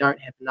we don't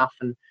have enough,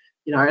 and,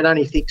 it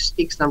only affects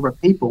X number of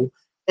people.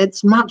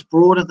 It's much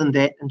broader than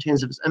that in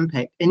terms of its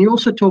impact. And you're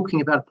also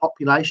talking about a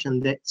population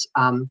that's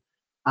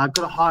got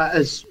a higher,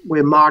 is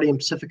where Māori and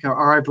Pacifica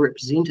are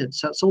overrepresented.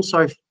 So it's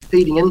also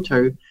feeding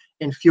into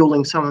and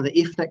fueling some of the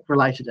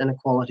ethnic-related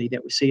inequality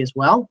that we see as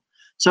well.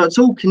 So it's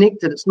all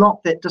connected. It's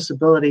not that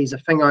disability is a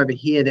thing over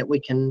here that we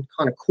can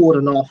kind of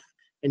cordon off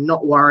and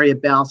not worry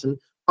about, and,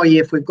 oh yeah,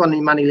 if we've got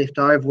any money left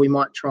over, we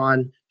might try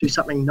and do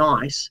something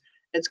nice.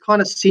 It's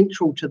kind of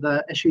central to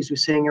the issues we're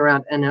seeing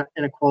around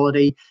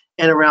inequality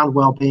and around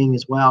well-being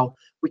as well.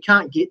 We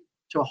can't get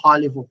to a high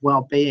level of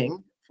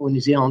well-being for New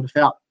Zealand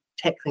without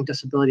tackling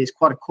disability as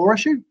quite a core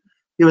issue.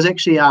 There was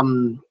actually,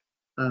 I'm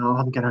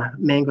going to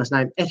mangle his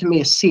name,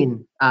 Atamir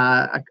Sen,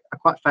 a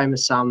quite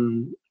famous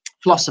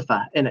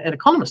philosopher and an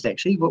economist,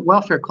 actually,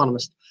 welfare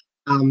economist,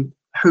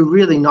 who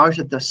really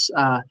noted this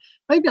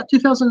maybe about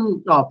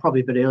 2000,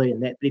 probably a bit earlier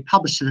than that, but he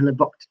published it in a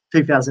book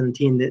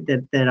 2010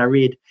 that I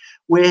read,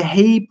 where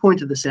he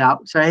pointed this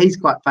out. So he's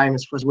quite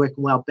famous for his work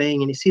in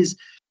well-being, and he says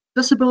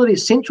disability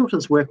is central to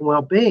this work in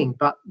well-being,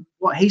 but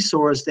what he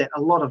saw is that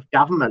a lot of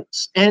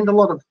governments and a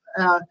lot of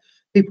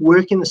people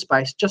working in the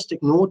space just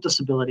ignored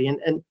disability,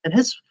 and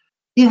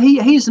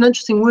he's an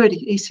interesting word.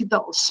 He said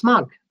that was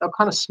smug. They were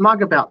kind of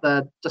smug about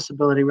the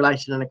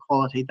disability-related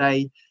inequality.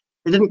 They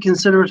didn't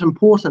consider it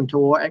important,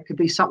 or it could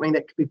be something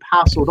that could be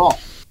parcelled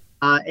off.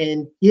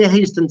 And he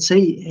just didn't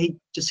see. He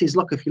just says,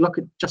 look, if you look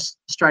at just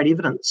straight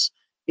evidence,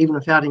 even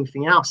without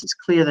anything else, it's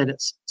clear that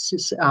it's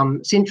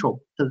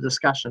central to the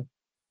discussion.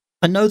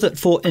 I know that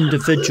for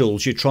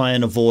individuals, you try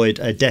and avoid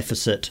a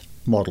deficit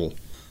model.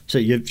 So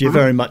you're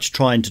very much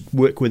trying to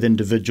work with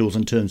individuals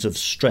in terms of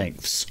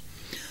strengths.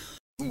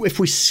 If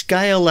we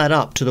scale that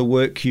up to the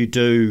work you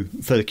do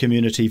for the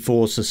community,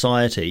 for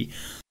society,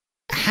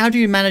 how do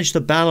you manage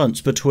the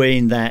balance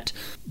between that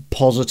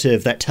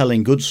positive, that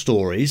telling good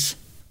stories,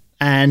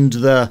 and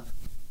the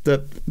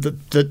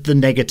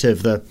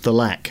negative, the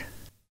lack?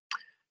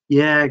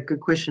 Yeah,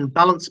 good question.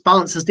 Balance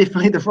is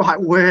definitely the right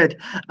word.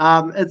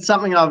 It's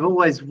something I've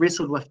always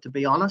wrestled with, to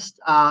be honest.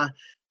 How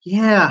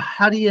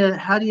do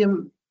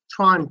you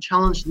try and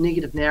challenge the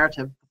negative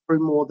narrative through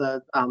more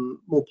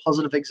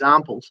positive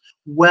examples,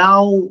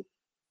 while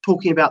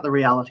talking about the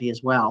reality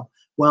as well,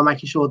 while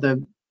making sure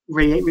the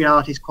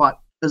reality is quite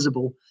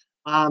visible?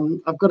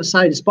 I've got to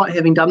say, despite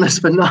having done this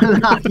for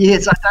 9.5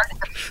 years,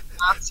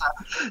 answer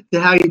to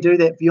how you do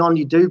that beyond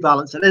you do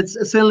balance it. It's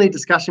certainly a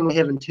discussion we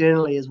have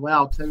internally as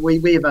well. Too.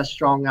 We have a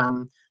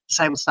strong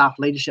disabled staff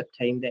leadership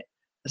team that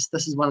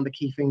this is one of the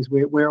key things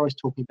we're always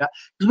talking about,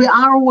 because we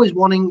are always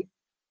wanting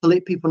to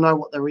let people know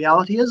what the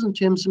reality is in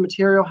terms of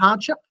material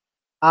hardship.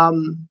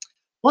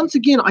 Once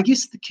again, I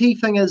guess the key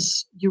thing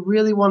is you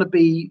really want to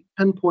be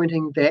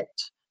pinpointing that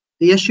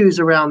the issues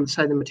around,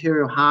 say, the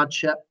material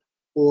hardship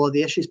or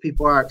the issues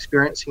people are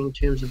experiencing in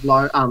terms of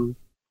low,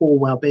 poor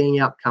wellbeing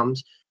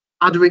outcomes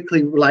are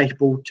directly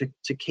relatable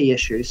to key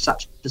issues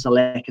such as a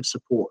lack of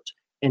support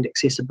and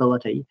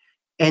accessibility.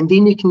 And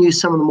then you can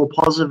use some of the more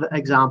positive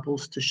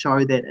examples to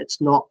show that it's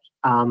not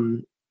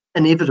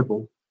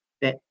inevitable,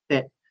 that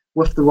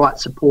with the right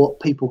support,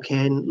 people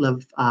can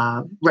live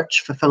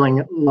rich,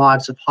 fulfilling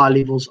lives of high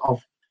levels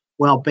of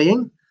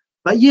well-being.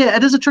 But yeah,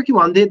 it is a tricky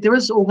one. There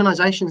is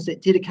organisations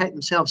that dedicate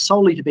themselves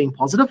solely to being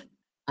positive,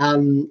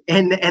 and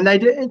they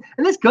do,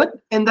 and that's good,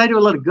 and they do a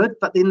lot of good.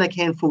 But then they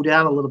can fall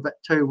down a little bit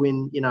too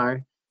when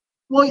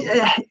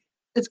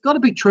it's got to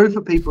be true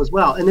for people as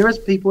well. And there is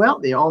people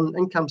out there on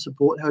income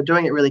support who are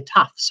doing it really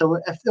tough. So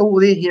if all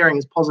they're hearing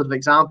is positive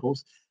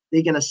examples,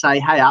 they're going to say,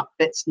 hey,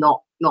 that's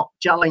not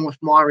gelling with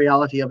my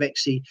reality of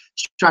actually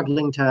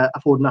struggling to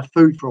afford enough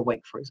food for a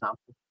week, for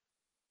example.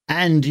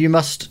 And do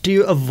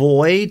you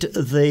avoid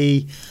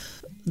the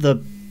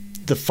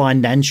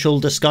financial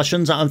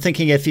discussions? I'm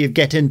thinking if you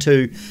get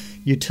into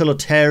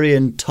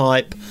utilitarian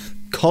type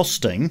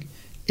costing,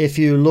 if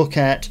you look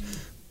at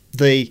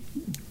the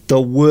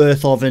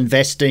worth of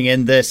investing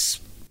in this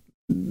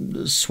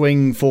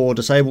swing for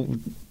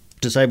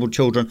disabled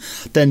children,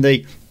 then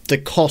the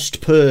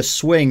cost per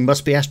swing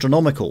must be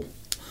astronomical.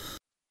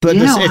 But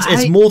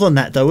it's more than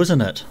that, though,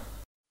 isn't it?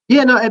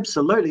 Yeah, no,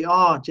 absolutely.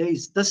 Oh,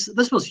 geez, this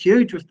was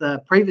huge with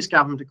the previous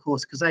government, of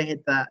course, because they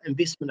had the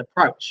investment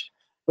approach,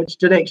 which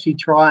did actually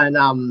try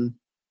and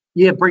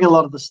bring a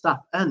lot of the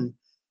stuff in.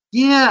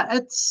 Yeah,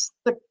 it's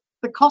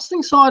the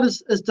costing side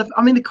is different.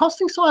 I mean, the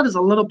costing side is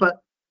a little bit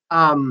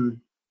of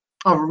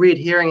a red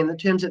herring in the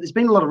terms that there's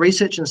been a lot of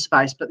research in the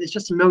space, but there's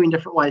just a million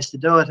different ways to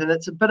do it, and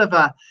it's a bit of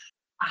a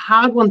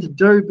hard one to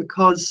do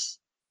because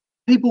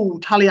people will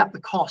tally up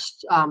the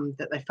cost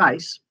that they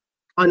face.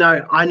 I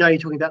know you're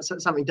talking about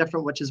something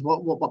different, which is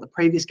what the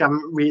previous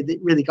government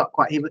really got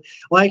quite heavy.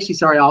 Well, actually,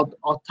 sorry,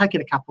 I'll take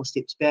it a couple of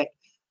steps back.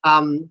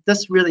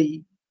 This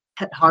really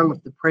hit home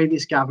with the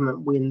previous government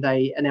when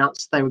they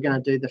announced they were going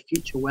to do the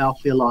future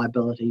welfare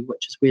liability,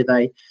 which is where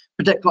they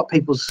predict what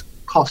people's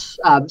costs,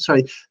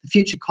 the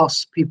future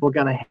costs people are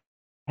going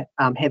to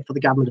have for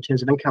the government in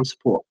terms of income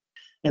support.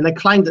 And they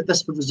claimed that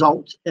this would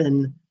result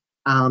in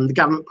the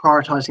government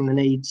prioritising the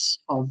needs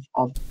of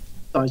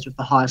those with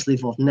the highest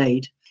level of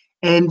need.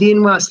 And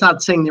then when I started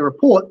seeing the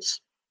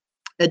reports,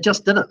 it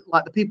just didn't.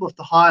 Like the people with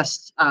the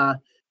highest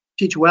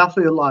future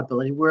welfare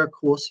liability were, of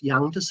course,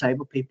 young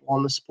disabled people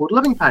on the supported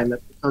living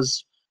payment,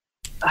 because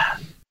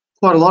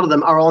quite a lot of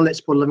them are on that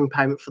supported living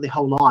payment for their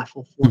whole life,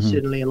 or for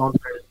certainly a long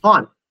period of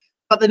time.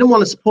 But they didn't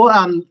want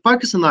to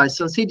focus on those.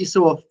 So instead you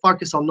saw a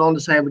focus on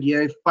non-disabled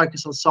youth,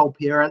 focus on sole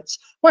parents,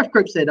 both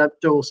groups that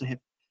do also have.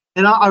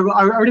 And I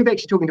remember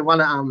actually talking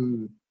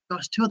to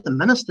two of the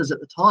ministers at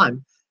the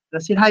time. And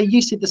I said, hey,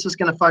 you said this was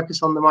going to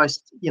focus on the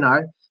most,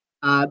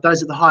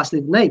 those at the highest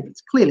level of need. But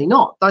it's clearly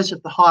not. Those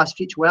with the highest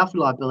future welfare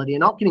liability are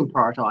not getting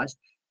prioritised.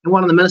 And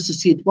one of the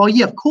ministers said, well,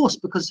 yeah, of course,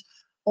 because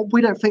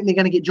we don't think they're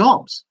going to get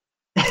jobs.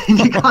 And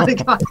you kind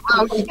of go,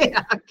 oh,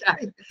 yeah,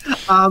 okay.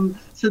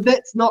 So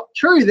that's not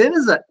true then,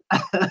 is it?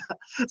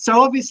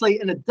 So obviously,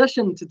 in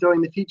addition to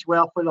doing the future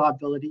welfare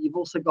liability, you've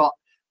also got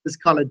this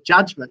kind of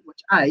judgment, which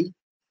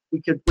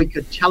we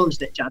could challenge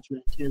that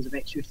judgment in terms of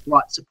actually with the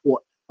right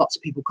support, lots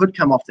of people could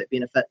come off that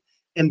benefit.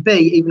 And B,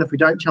 even if we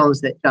don't challenge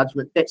that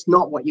judgment, that's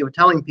not what you were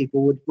telling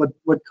people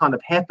would kind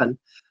of happen.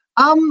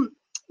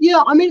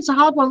 Yeah, I mean, it's a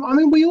hard one. I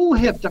mean, we all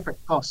have different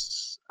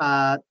costs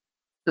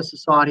to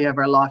society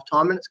over a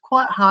lifetime, and it's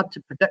quite hard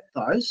to predict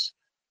those.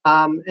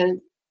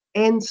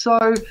 And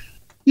so,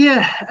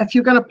 yeah, if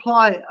you're going to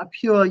apply a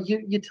pure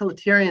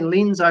utilitarian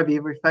lens over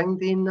everything,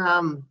 then,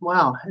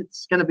 wow,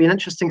 it's going to be an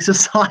interesting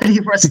society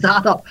for a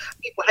startup.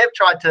 People have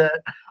tried to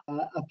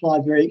apply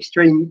very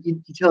extreme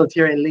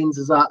utilitarian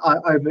lenses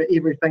over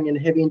everything and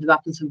have ended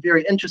up in some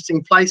very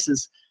interesting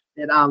places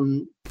that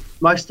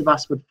most of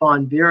us would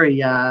find very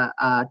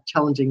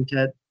challenging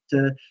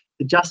to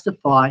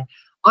justify.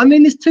 I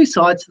mean, there's two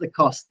sides to the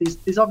cost.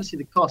 There's obviously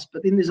the cost,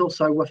 but then there's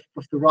also with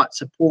the right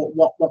support,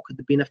 what could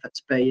the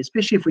benefits be,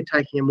 especially if we're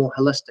taking a more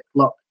holistic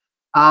look.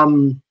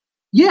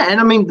 Yeah, and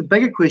I mean, the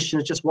bigger question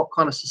is just what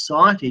kind of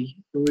society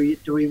do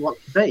we want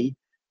to be?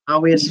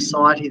 Are we a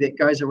society that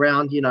goes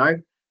around,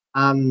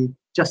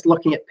 just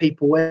looking at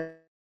people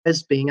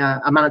as being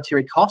a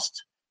monetary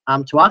cost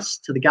to us,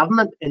 to the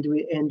government, and do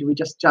we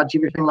just judge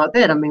everything like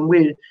that? I mean,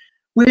 where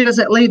does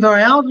it leave our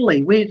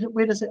elderly? Where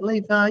does it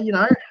leave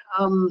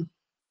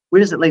where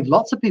does it leave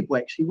lots of people,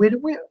 actually? Where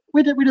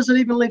does it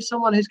even leave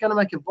someone who's going to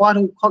make a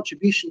vital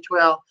contribution to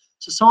our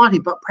society,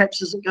 but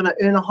perhaps isn't going to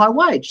earn a high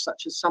wage,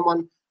 such as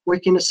someone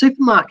working in a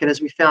supermarket, as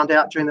we found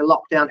out during the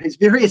lockdown, who's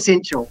very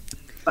essential?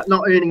 but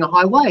not earning a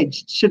high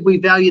wage? Should we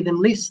value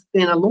them less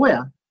than a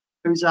lawyer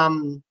who's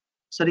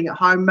sitting at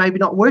home, maybe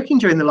not working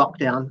during the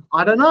lockdown?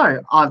 I don't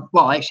know.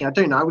 Well, actually, I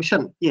do know. We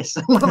shouldn't. Yes.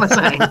 What am I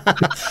saying?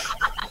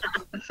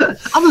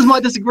 Others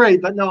might disagree,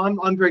 but no,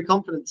 I'm very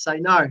confident to say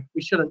no,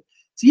 we shouldn't.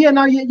 So yeah,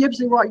 no, you're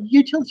absolutely right.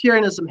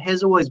 Utilitarianism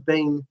has always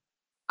been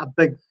a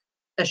big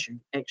issue,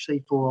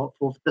 actually, for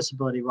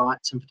disability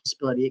rights and for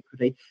disability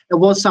equity. It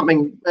was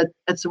something.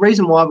 It's the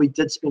reason why we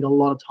did spend a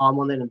lot of time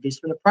on that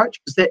investment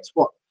approach, because that's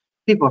what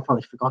people have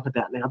probably forgotten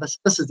about now.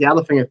 This is the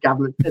other thing of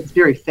government. It's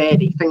very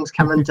faddy. Things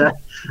come into,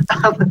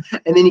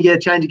 and then you get a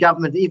change of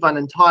government. Everyone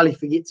entirely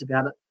forgets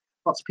about it.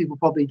 Lots of people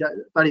probably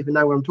don't even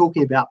know what I'm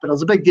talking about, but it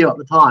was a big deal at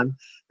the time.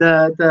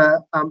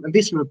 The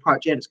investment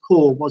approach at its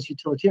core was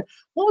utilitarian.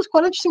 What was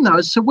quite interesting though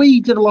is, so we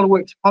did a lot of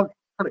work to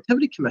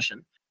Productivity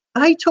Commission.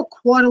 They took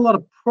quite a lot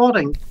of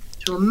prodding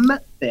to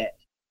admit that.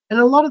 And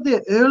a lot of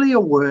their earlier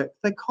work,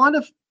 they kind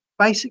of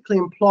basically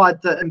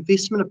implied that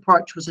investment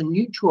approach was a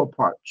neutral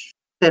approach,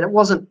 that it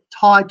wasn't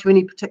tied to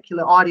any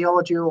particular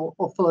ideology or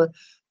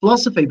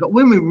philosophy. But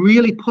when we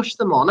really pushed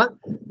them on it,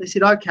 they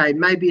said, okay,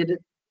 maybe it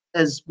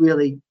is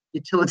really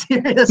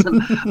utilitarianism.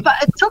 But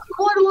it took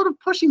quite a lot of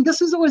pushing.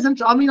 This is always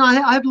interesting. I mean,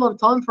 I have a lot of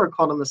time for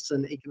economists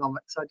and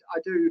economics. I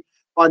do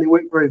find their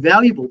work very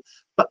valuable.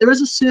 But there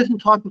is a certain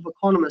type of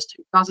economist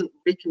who doesn't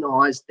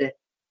recognise that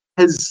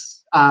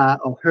his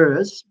or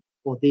hers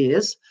or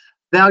theirs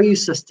value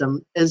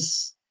system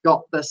has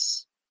got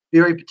this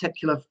very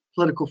particular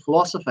political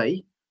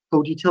philosophy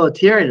called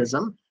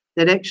utilitarianism,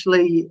 that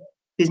actually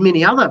there's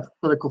many other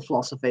political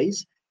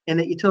philosophies, and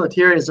that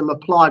utilitarianism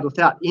applied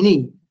without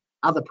any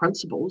other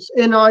principles.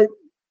 And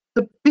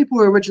the people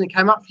who originally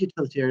came up for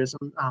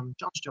utilitarianism,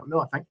 John Stuart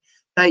Mill, I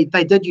think,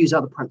 they did use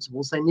other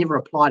principles. They never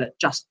applied it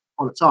just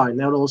on its own.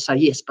 They would all say,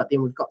 yes, but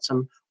then we've got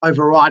some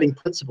overriding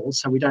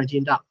principles, so we don't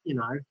end up, in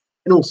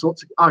all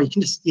sorts of, you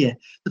can just, the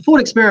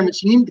thought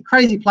experiments, the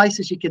crazy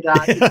places you could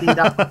end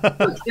up.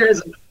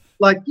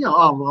 Like,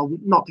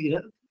 not to get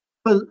it.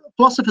 But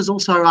philosophers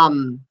also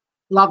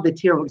love their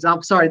terrible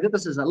example. Sorry,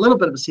 this is a little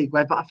bit of a segue,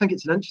 but I think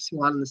it's an interesting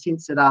one in the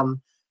sense that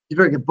it's a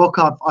very good book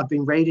I've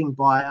been reading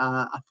by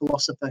a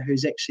philosopher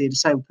who's actually a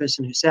disabled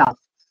person herself.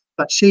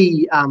 But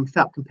she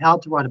felt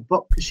compelled to write a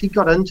book because she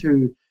got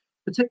into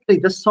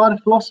particularly this side of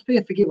philosophy.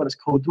 I forget what it's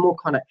called, the more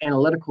kind of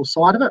analytical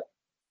side of it,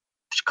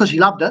 because she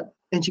loved it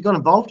and she got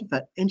involved with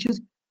it. And she was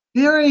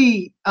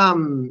very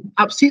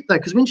upset though,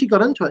 because when she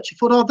got into it, she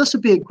thought, this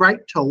would be a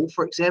great tool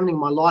for examining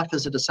my life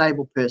as a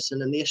disabled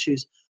person and the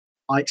issues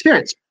I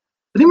experienced.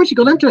 But then when she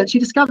got into it, she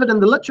discovered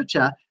in the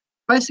literature,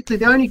 basically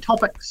the only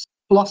topics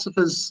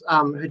philosophers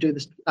who do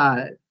this,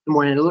 the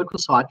more analytical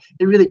side,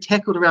 they really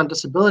tackled around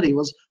disability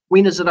was,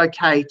 when is it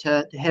okay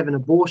to have an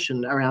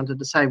abortion around a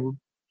disabled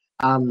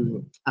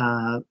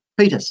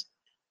fetus?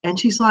 And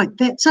she's like,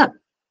 that's it.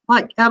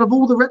 Like, out of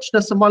all the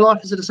richness of my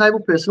life as a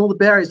disabled person, all the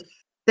barriers,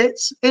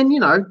 and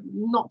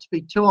not to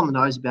be too on the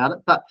nose about it,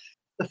 but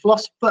the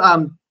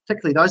philosopher,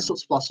 particularly those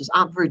sorts of philosophers,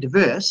 aren't very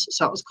diverse.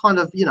 So it was kind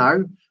of,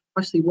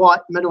 mostly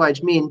white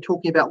middle-aged men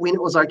talking about when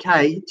it was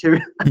okay to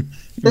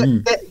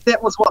that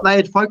was what they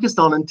had focused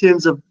on in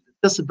terms of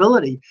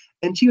disability.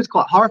 And she was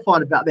quite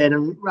horrified about that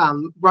and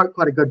wrote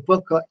quite a good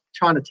book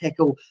trying to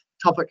tackle the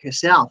topic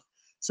herself.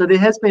 So there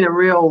has been a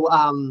real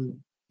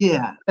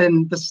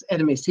and this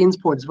Adam S. Sen's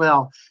point as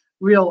well,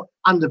 real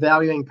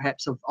undervaluing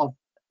perhaps of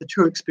the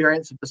true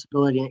experience of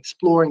disability and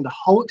exploring the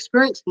whole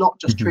experience, not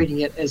just treating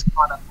it as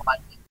kind of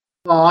like,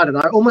 I don't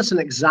know, almost an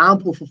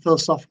example for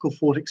philosophical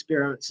thought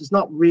experiments. It's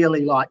not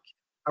really like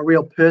a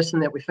real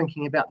person that we're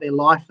thinking about their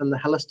life in the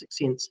holistic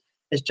sense.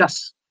 It's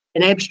just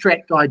an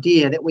abstract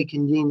idea that we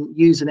can then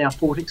use in our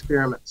thought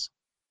experiments.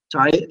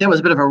 Sorry, that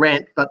was a bit of a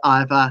rant, but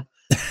I've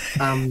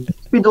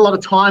spent a lot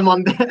of time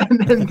on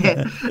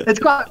that. It's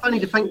quite funny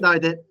to think, though,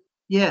 that,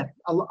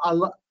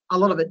 a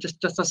lot of it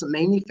just doesn't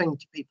mean anything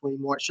to people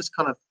anymore. It's just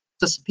kind of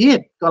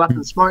disappeared, got up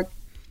in smoke,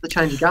 the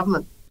change of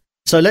government.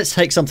 So let's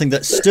take something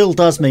that still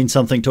does mean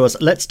something to us.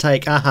 Let's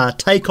take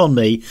Take On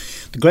Me,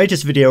 the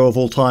greatest video of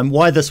all time.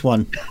 Why this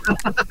one?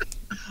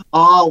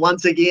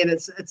 Once again,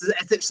 it's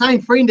that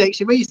same friend,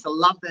 actually. We used to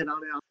love that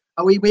on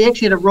our... We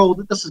actually had a rule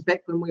that this is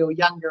back when we were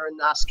younger and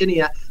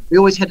skinnier. We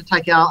always had to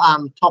take our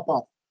top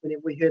off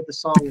whenever we heard the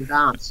song and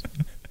dance.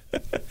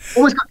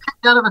 Always got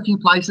kicked out of a few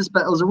places,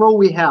 but it was a rule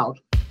we held.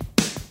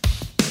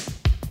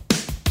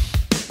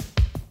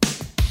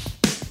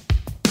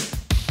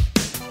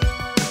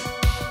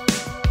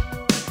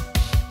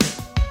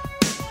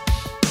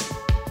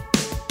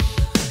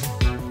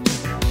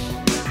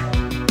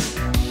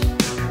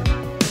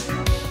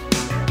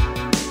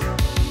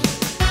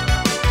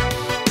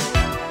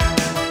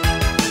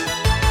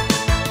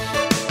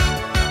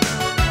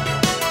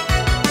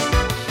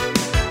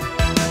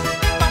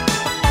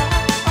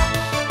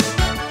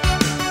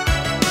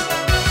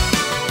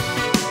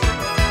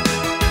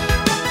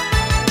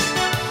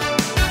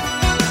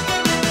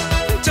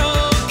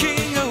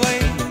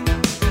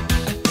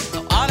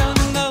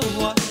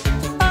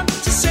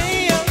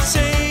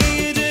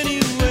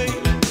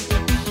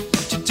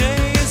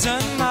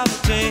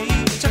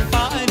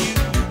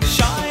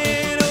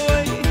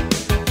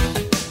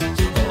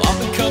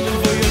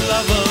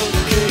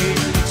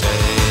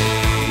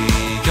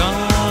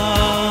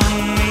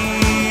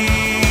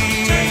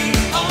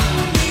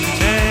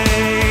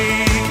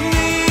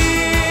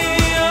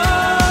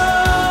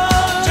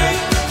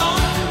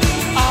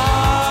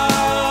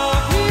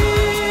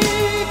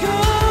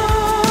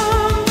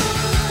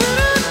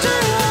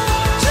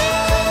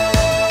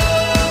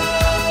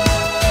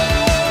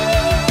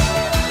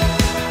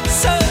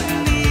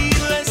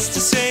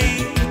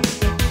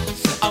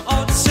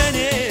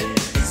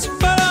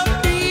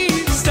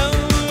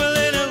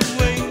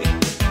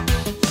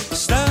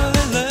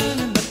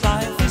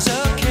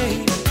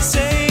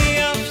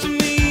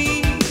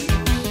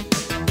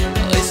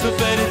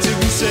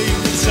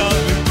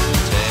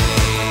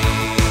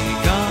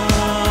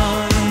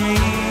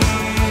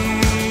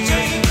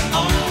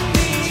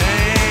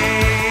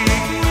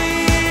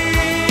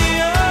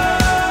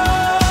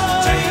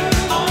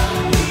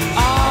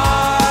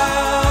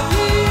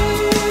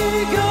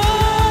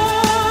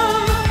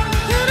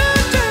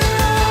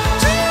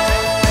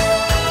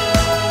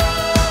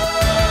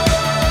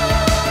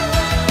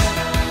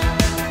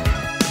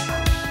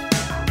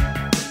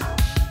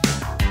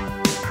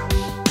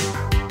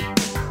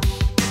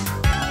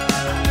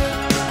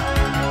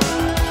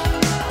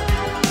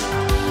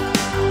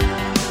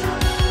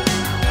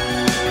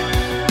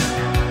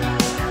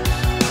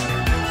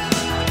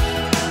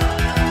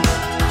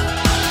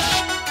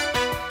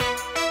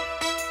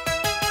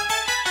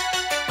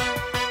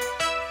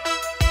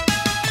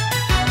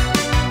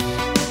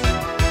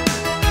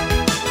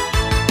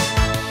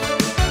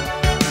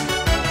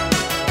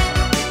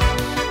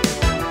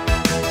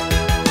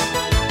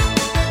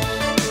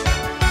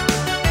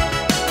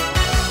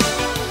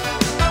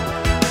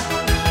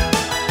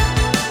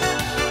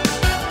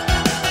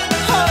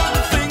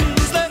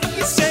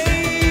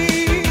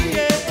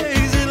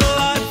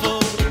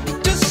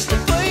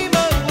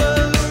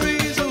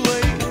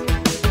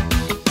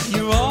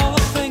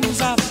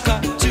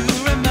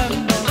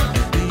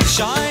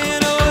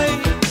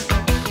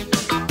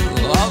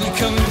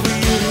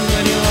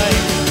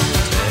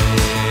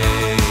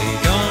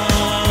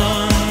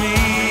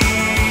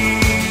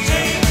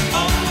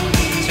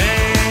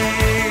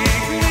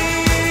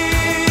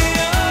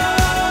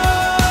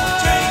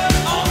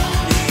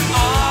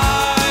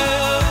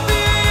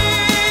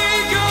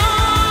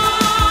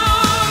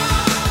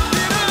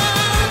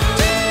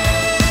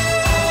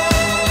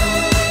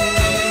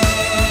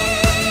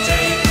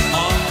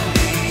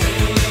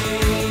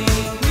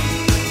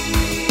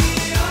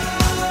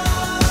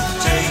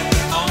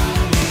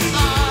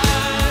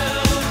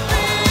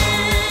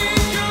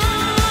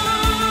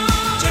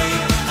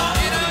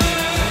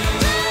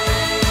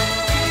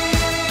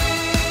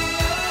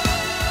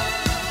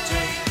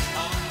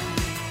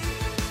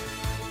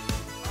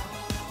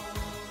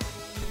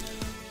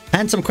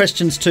 And some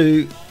questions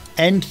to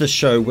end the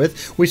show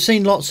with. We've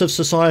seen lots of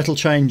societal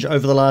change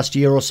over the last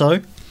year or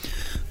so.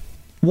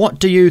 What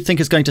do you think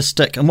is going to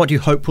stick, and what do you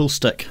hope will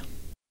stick?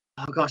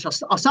 Oh gosh,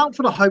 I'll start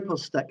for the hope will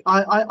stick.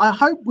 I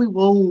hope we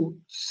will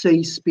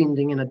see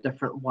spending in a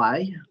different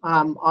way.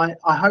 I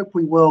hope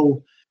we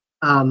will,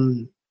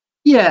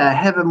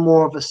 have a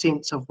more of a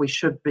sense of we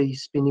should be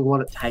spending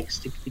what it takes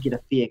to get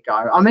a fair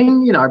go. I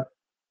mean,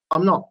 I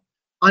know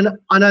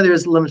there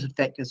is limited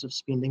factors of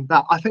spending,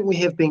 but I think we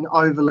have been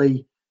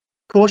overly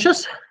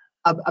cautious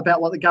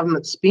about what the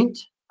government spent.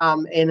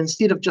 And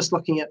instead of just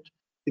looking at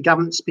the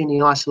government spending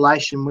in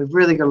isolation, we've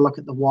really got to look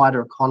at the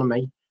wider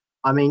economy.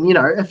 I mean,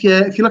 if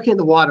you're looking at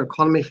the wider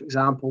economy, for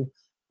example,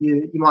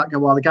 you might go,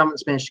 well, the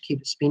government's managed to keep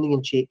its spending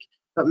in check,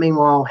 but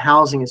meanwhile,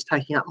 housing is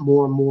taking up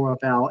more and more of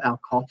our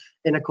cost.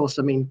 And of course,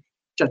 I mean,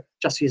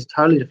 just to use a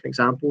totally different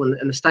example,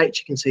 in the States,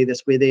 you can see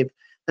this where they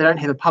don't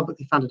have a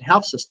publicly funded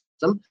health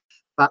system,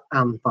 but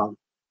well,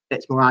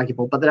 that's more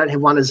arguable, but they don't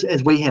have one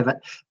as we have it.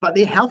 But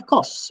their health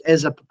costs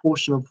as a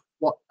proportion of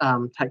what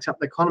takes up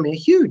the economy are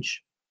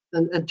huge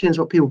in terms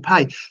of what people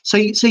pay. So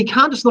you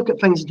can't just look at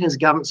things in terms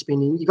of government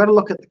spending. You've got to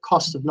look at the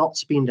cost of not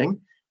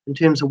spending in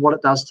terms of what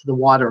it does to the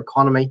wider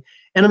economy.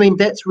 And I mean,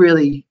 that's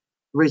really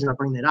the reason I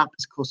bring that up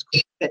is, of course,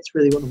 that's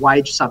really what the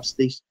wage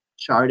subsidies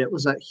showed. It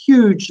was a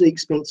hugely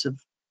expensive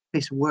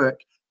piece of work,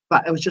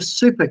 but it was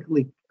just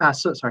superly, I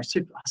was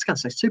going to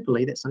say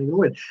superly, that's not even a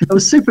word. It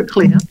was super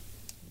clear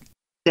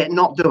that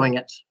not doing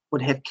it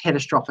would have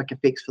catastrophic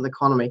effects for the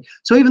economy.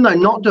 So even though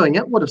not doing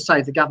it would have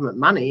saved the government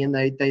money and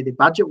their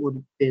budget would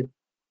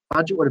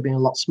have been a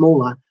lot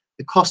smaller,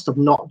 the cost of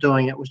not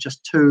doing it was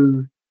just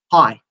too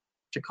high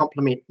to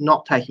complement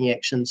not taking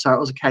action. So it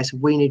was a case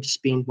of we need to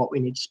spend what we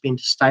need to spend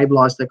to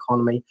stabilise the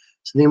economy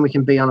so then we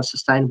can be on a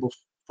sustainable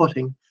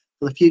footing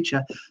for the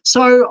future.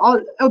 So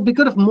it would be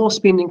good if more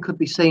spending could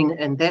be seen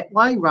in that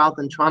way rather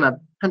than trying to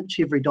pinch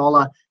every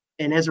dollar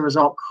and as a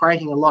result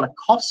creating a lot of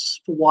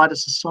costs for wider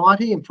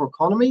society and for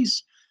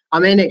economies. I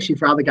mean, actually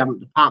for other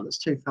government departments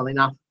too, funnily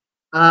enough.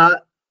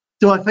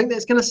 Do I think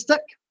that's going to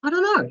stick? I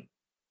don't know.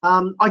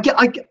 I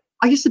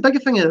guess the bigger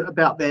thing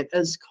about that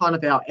is kind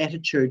of our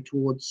attitude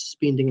towards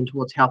spending and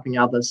towards helping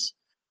others.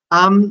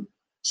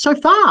 So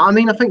far, I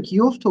mean, I think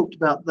you've talked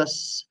about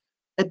this.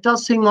 It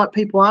does seem like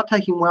people are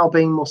taking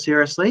well-being more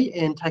seriously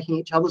and taking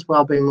each other's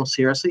well-being more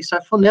seriously. So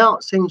for now,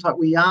 it seems like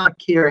we are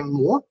caring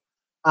more.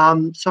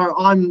 So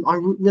I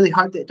really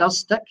hope that does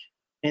stick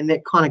and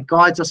that kind of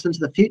guides us into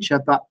the future.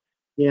 But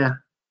yeah,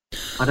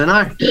 I don't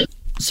know.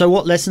 So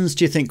what lessons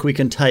do you think we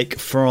can take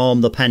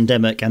from the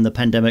pandemic and the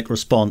pandemic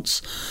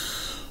response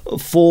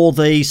for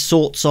the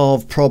sorts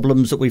of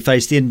problems that we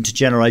face, the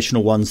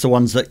intergenerational ones, the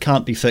ones that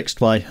can't be fixed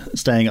by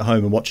staying at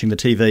home and watching the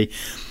TV?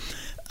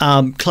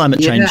 Climate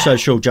change,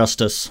 social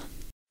justice.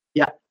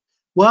 Yeah.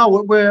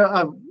 Well,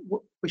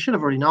 we should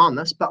have already known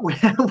this, but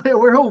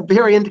we're all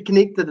very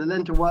interconnected and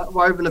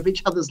interwoven of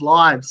each other's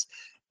lives.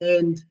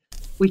 And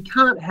we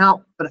can't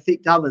help but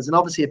affect others. And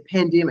obviously a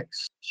pandemic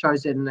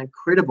shows that an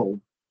incredible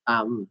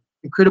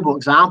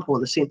example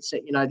in the sense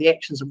that, the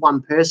actions of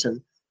one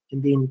person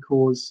can then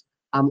cause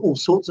all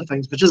sorts of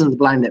things, which isn't to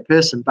blame that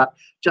person, but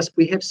just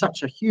we have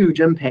such a huge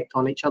impact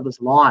on each other's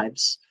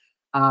lives.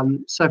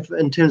 So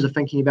in terms of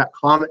thinking about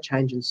climate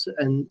change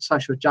and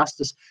social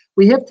justice,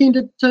 we have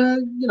tended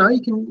to,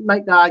 you can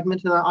make the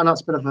argument, and I know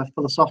it's a bit of a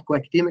philosophical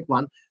academic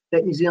one,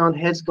 that New Zealand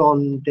has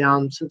gone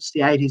down since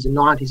the 80s and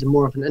 90s and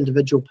more of an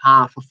individual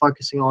path of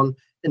focusing on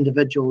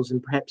individuals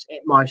and perhaps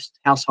at most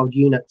household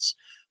units.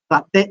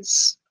 But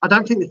I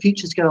don't think the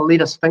future is going to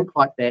let us think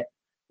like that.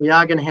 We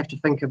are going to have to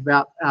think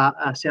about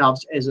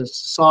ourselves as a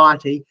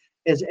society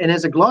and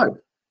as a globe.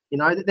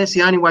 That's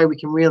the only way we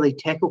can really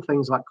tackle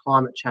things like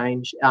climate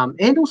change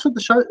and also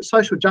the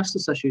social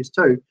justice issues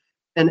too.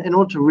 And in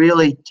order to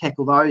really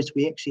tackle those,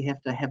 we actually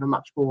have to have a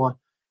much more,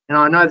 and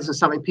I know this is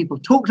something people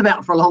have talked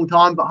about for a long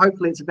time, but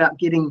hopefully it's about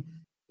getting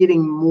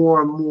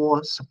more and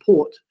more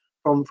support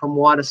from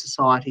wider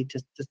society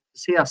to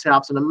see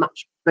ourselves in a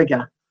much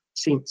bigger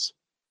sense.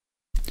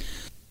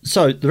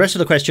 So the rest of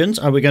the questions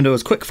are we going to do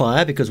as quick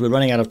fire because we're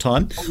running out of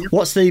time. Yep.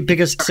 What's the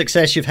biggest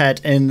success you've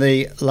had in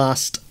the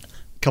last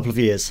couple of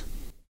years?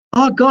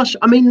 Oh gosh,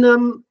 I mean,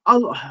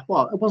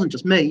 well, it wasn't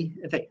just me.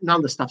 In fact, none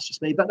of the stuff's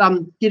just me. But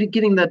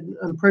improving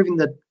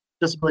the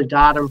disability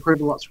data,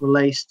 improving what's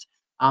released.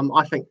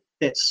 I think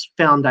that's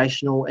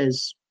foundational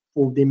as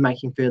for them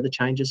making further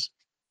changes.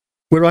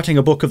 We're writing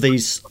a book of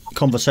these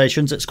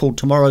conversations. It's called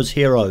Tomorrow's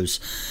Heroes.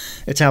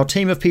 It's our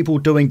team of people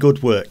doing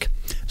good work.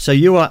 So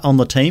you are on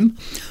the team.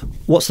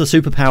 What's the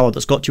superpower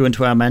that's got you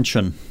into our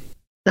mansion?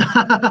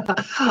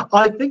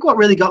 I think what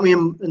really got me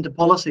into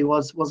policy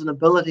was an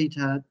ability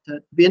to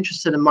be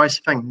interested in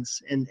most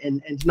things and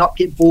not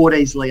get bored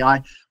easily.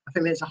 I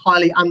think that's a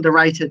highly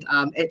underrated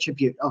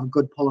attribute of a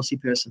good policy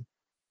person.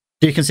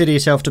 Do you consider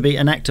yourself to be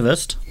an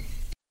activist?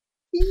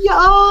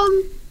 Yeah,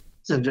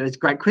 it's a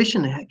great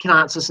question. Can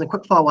I answer this in a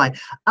quick fire way?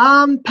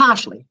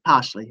 Partially.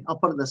 I'll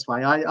put it this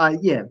way.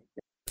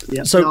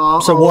 Yeah. So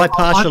why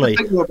partially?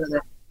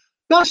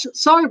 Gosh,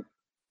 so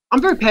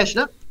I'm very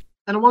passionate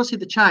and I want to see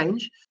the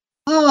change.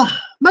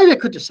 Maybe I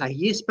could just say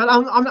yes, but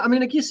I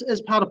mean, I guess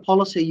as part of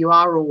policy, you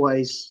are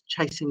always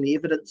chasing the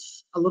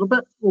evidence a little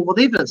bit. Well,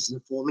 the evidence is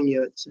informing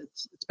you. It's a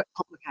bit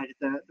complicated,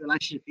 the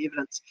relationship of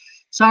evidence.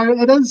 So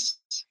it is,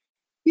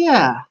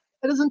 yeah,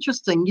 it is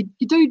interesting.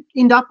 You do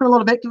end up in a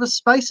lot of activist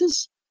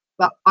spaces,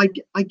 but I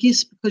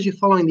guess because you're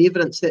following the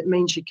evidence, that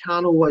means you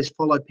can't always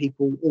follow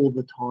people all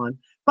the time.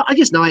 But I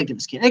guess no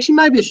activist can. Actually,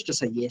 maybe I should just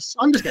say yes.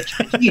 I'm just going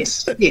to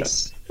change.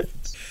 Yes.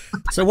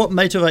 So what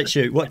motivates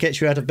you? What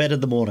gets you out of bed in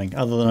the morning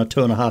other than a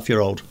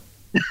 2.5-year-old?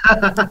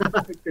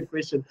 Good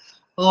question.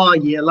 Oh,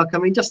 yeah, look, I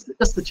mean, just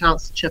the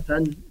chance to chip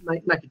in,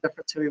 make a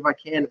difference whoever I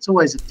can. It's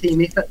always a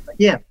team effort, but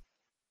yeah.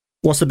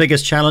 What's the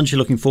biggest challenge you're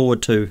looking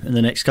forward to in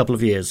the next couple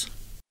of years?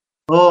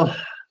 Oh,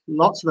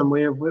 lots of them.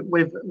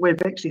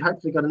 We've actually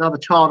hopefully got another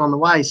child on the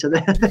way. So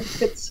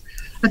it's,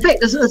 in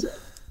fact,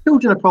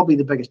 children are probably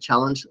the biggest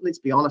challenge, let's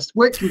be honest.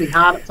 Work can be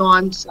hard at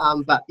times,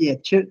 but yeah,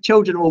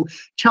 children will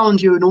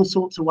challenge you in all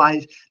sorts of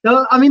ways.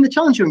 No, I mean, they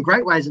challenge you in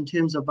great ways in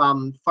terms of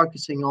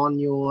focusing on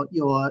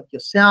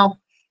yourself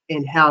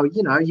and how,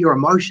 your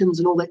emotions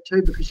and all that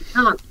too, because you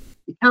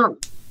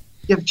can't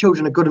give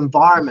children a good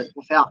environment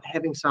without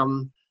having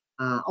some,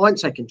 I won't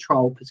say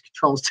control because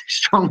control is too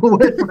strong a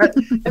word for it,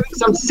 having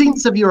some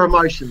sense of your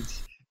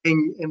emotions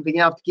and being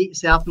able to get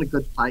yourself in a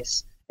good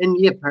place. And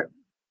yeah,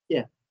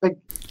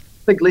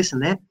 big lesson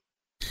there.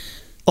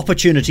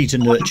 Opportunity to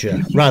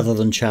nurture rather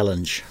than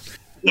challenge.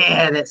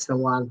 Yeah, that's the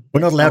one.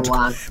 We're not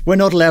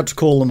allowed to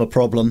call them a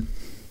problem.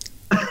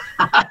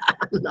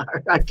 No,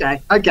 okay.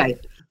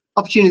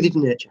 Opportunity to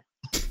nurture.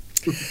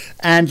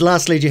 And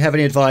lastly, do you have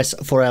any advice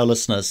for our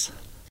listeners?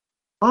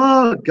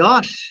 Oh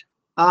gosh,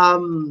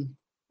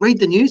 read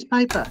the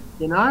newspaper.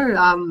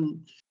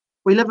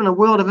 We live in a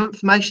world of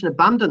information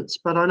abundance,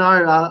 but I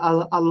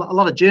know a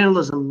lot of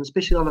journalism,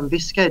 especially a lot of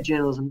investigative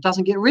journalism,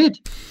 doesn't get read.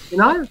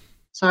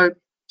 So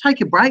take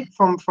a break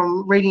from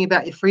reading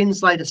about your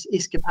friends' latest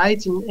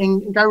escapades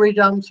and go read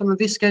some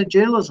investigative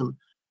journalism,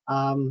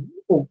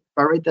 or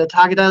go read the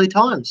Otago Daily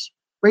Times.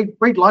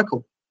 Read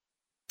local.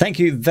 Thank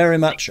you very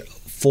much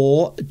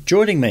for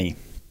joining me.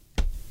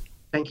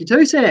 Thank you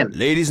too, Sam.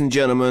 Ladies and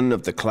gentlemen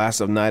of the class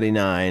of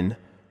 99,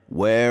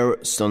 wear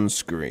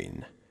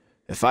sunscreen.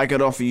 If I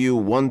could offer you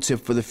one tip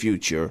for the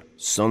future,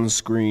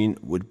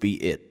 sunscreen would be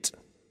it.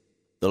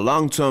 The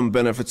long-term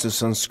benefits of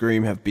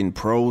sunscreen have been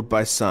probed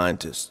by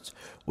scientists,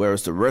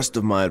 whereas the rest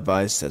of my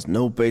advice has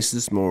no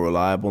basis more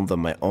reliable than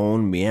my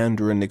own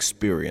meandering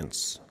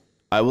experience.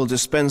 I will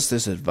dispense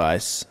this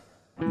advice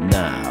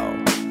now.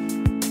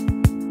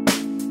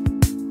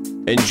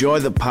 Enjoy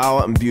the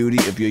power and beauty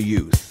of your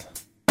youth.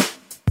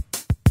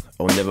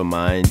 Oh, never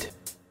mind.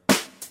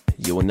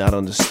 You will not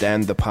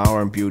understand the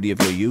power and beauty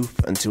of your youth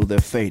until they're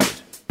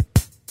faded.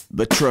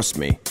 But trust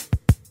me,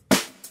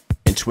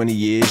 in 20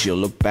 years you'll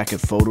look back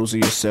at photos of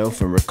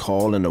yourself and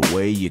recall in a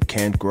way you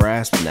can't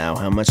grasp now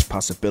how much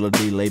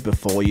possibility lay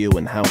before you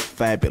and how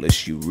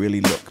fabulous you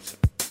really looked.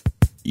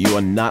 You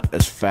are not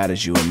as fat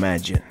as you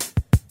imagine.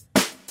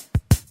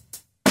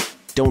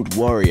 Don't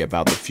worry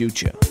about the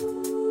future.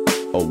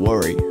 Or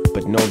worry,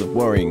 but know that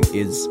worrying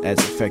is as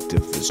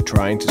effective as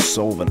trying to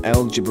solve an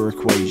algebra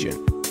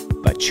equation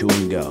by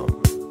chewing gum.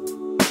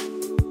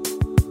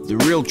 The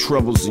real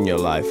troubles in your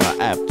life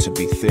are apt to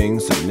be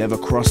things that never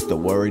cross the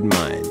worried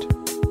mind.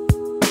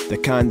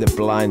 The kind that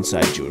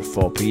blindside you at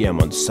 4 p.m.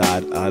 on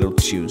Sad Idle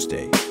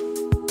Tuesday.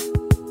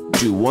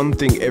 Do one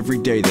thing every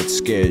day that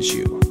scares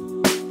you.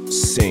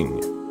 Sing.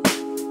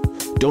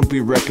 Don't be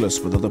reckless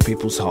with other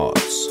people's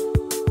hearts.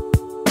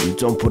 And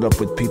don't put up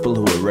with people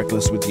who are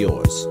reckless with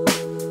yours.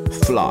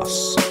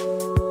 Floss.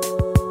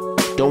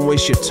 Don't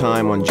waste your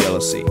time on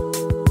jealousy.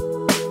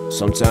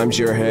 Sometimes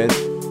you're ahead,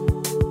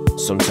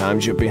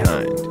 sometimes you're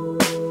behind.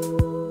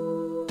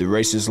 The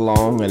race is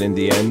long, and in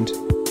the end,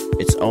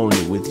 it's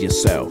only with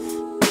yourself.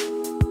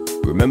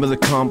 Remember the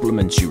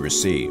compliments you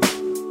receive.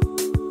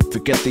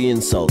 Forget the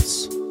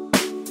insults.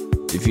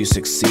 If you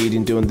succeed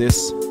in doing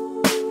this,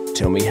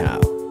 tell me how.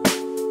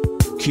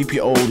 Keep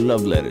your old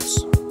love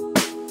letters.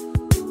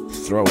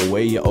 Throw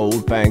away your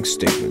old bank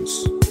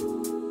statements.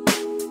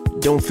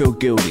 Don't feel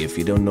guilty if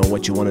you don't know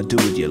what you want to do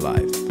with your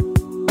life.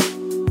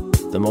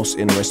 The most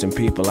interesting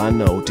people I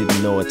know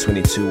didn't know at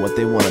 22 what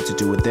they wanted to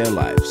do with their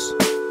lives.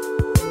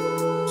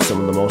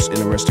 Some of the most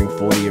interesting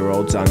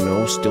 40-year-olds I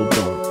know still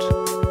don't.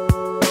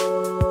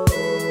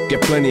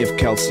 Get plenty of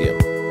calcium.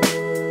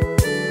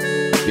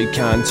 Be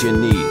kind to your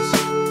knees.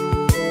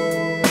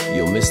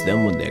 You'll miss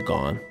them when they're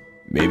gone.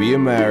 Maybe you'll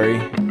marry,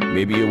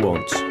 maybe you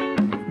won't.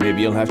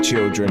 Maybe you'll have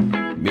children,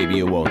 maybe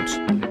you won't.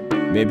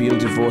 Maybe you'll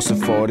divorce at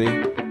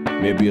 40.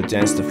 Maybe you'll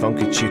dance the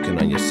funky chicken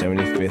on your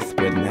 75th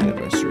wedding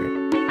anniversary.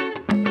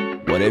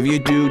 Whatever you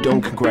do,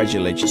 don't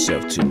congratulate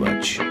yourself too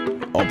much.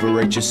 Or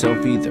berate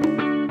yourself either.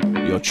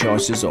 Your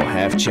choices are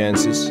half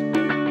chances,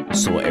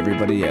 so are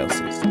everybody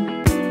else's.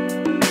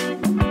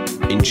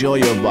 Enjoy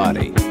your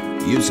body.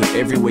 Use it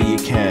every way you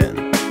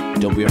can.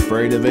 Don't be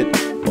afraid of it,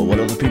 or what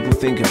other people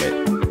think of it.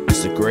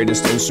 It's the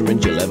greatest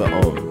instrument you'll ever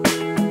own.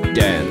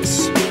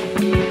 Dance.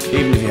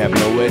 Even if you have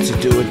nowhere to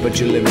do it but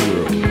your living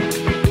room.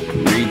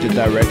 Read the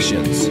the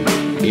directions,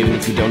 even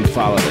if you don't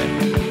follow them.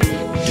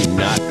 Do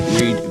not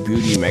read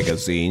beauty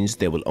magazines,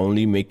 they will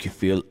only make you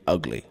feel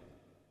ugly.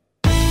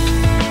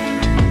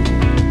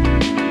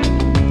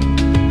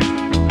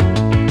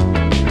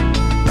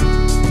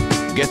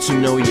 Get to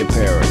know your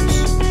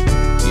parents.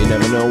 You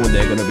never know when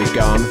they're gonna be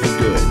gone for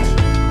good.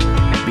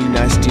 Be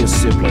nice to your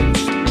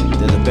siblings.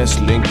 They're the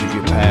best link of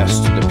your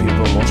past to the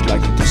people most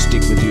likely to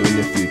stick with you in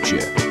the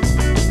future.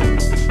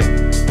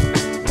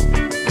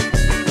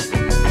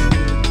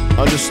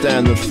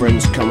 Understand that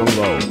friends come and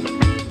go,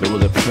 but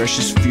with a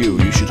precious few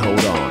you should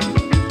hold on.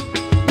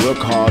 Work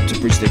hard to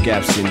bridge the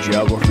gaps in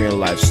geography and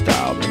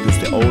lifestyle, because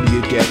the older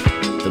you get,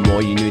 the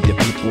more you need the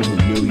people who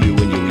knew you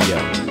when you were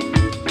young.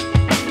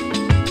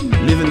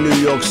 Live in New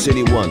York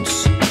City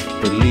once,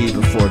 but leave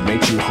before it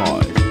makes you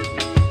hard.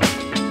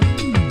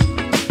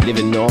 Live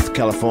in North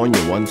California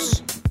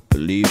once, but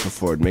leave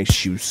before it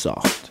makes you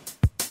soft.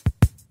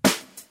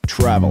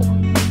 Travel.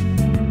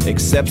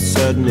 Accept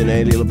certain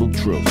inalienable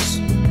truths.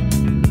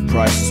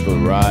 Prices will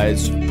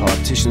rise,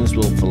 politicians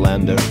will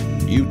philander,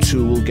 you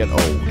too will get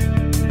old.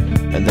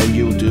 And then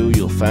you'll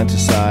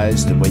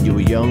fantasize that when you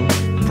were young,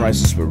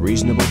 prices were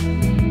reasonable,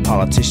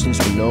 politicians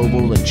were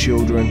noble, and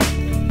children...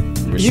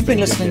 You've been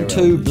listening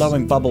to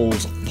Blowing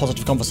Bubbles,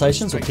 positive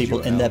conversations with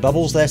people in their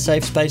bubbles, their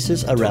safe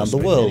spaces around the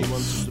world.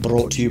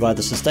 Brought to you by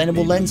the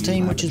Sustainable Lens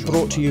team, which is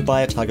brought to you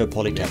by Otago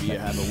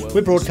Polytechnic.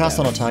 We're broadcast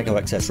on Otago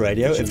Access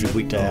Radio every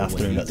weekday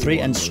afternoon at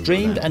 3 and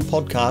streamed and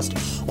podcast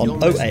on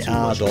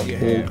oar.org.nz.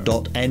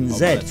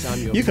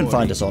 You can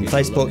find us on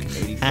Facebook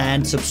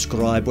and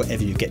subscribe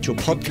wherever you get your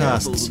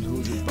podcasts.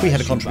 We had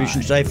a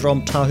contribution today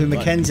from Tahu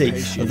Mackenzie.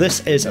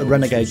 This is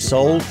Renegade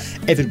Soul,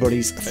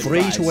 everybody's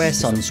free to wear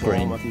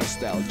sunscreen.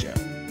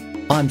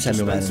 I'm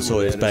Samuel Mann in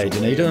Sawyers Bay,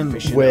 Dunedin,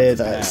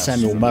 with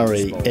Samuel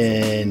Murray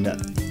in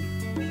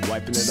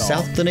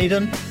South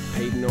Dunedin.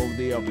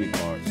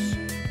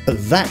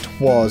 That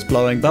was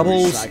Blowing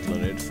Bubbles.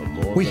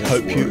 We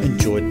hope you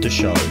enjoyed the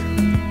show.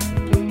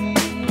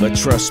 But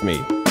trust me,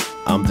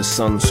 I'm the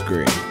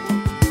sunscreen.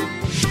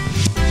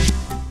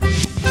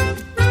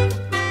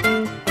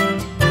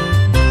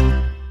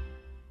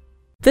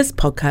 This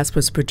podcast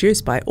was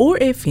produced by OAR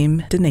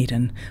FM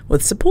Dunedin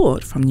with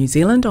support from New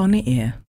Zealand On the Air.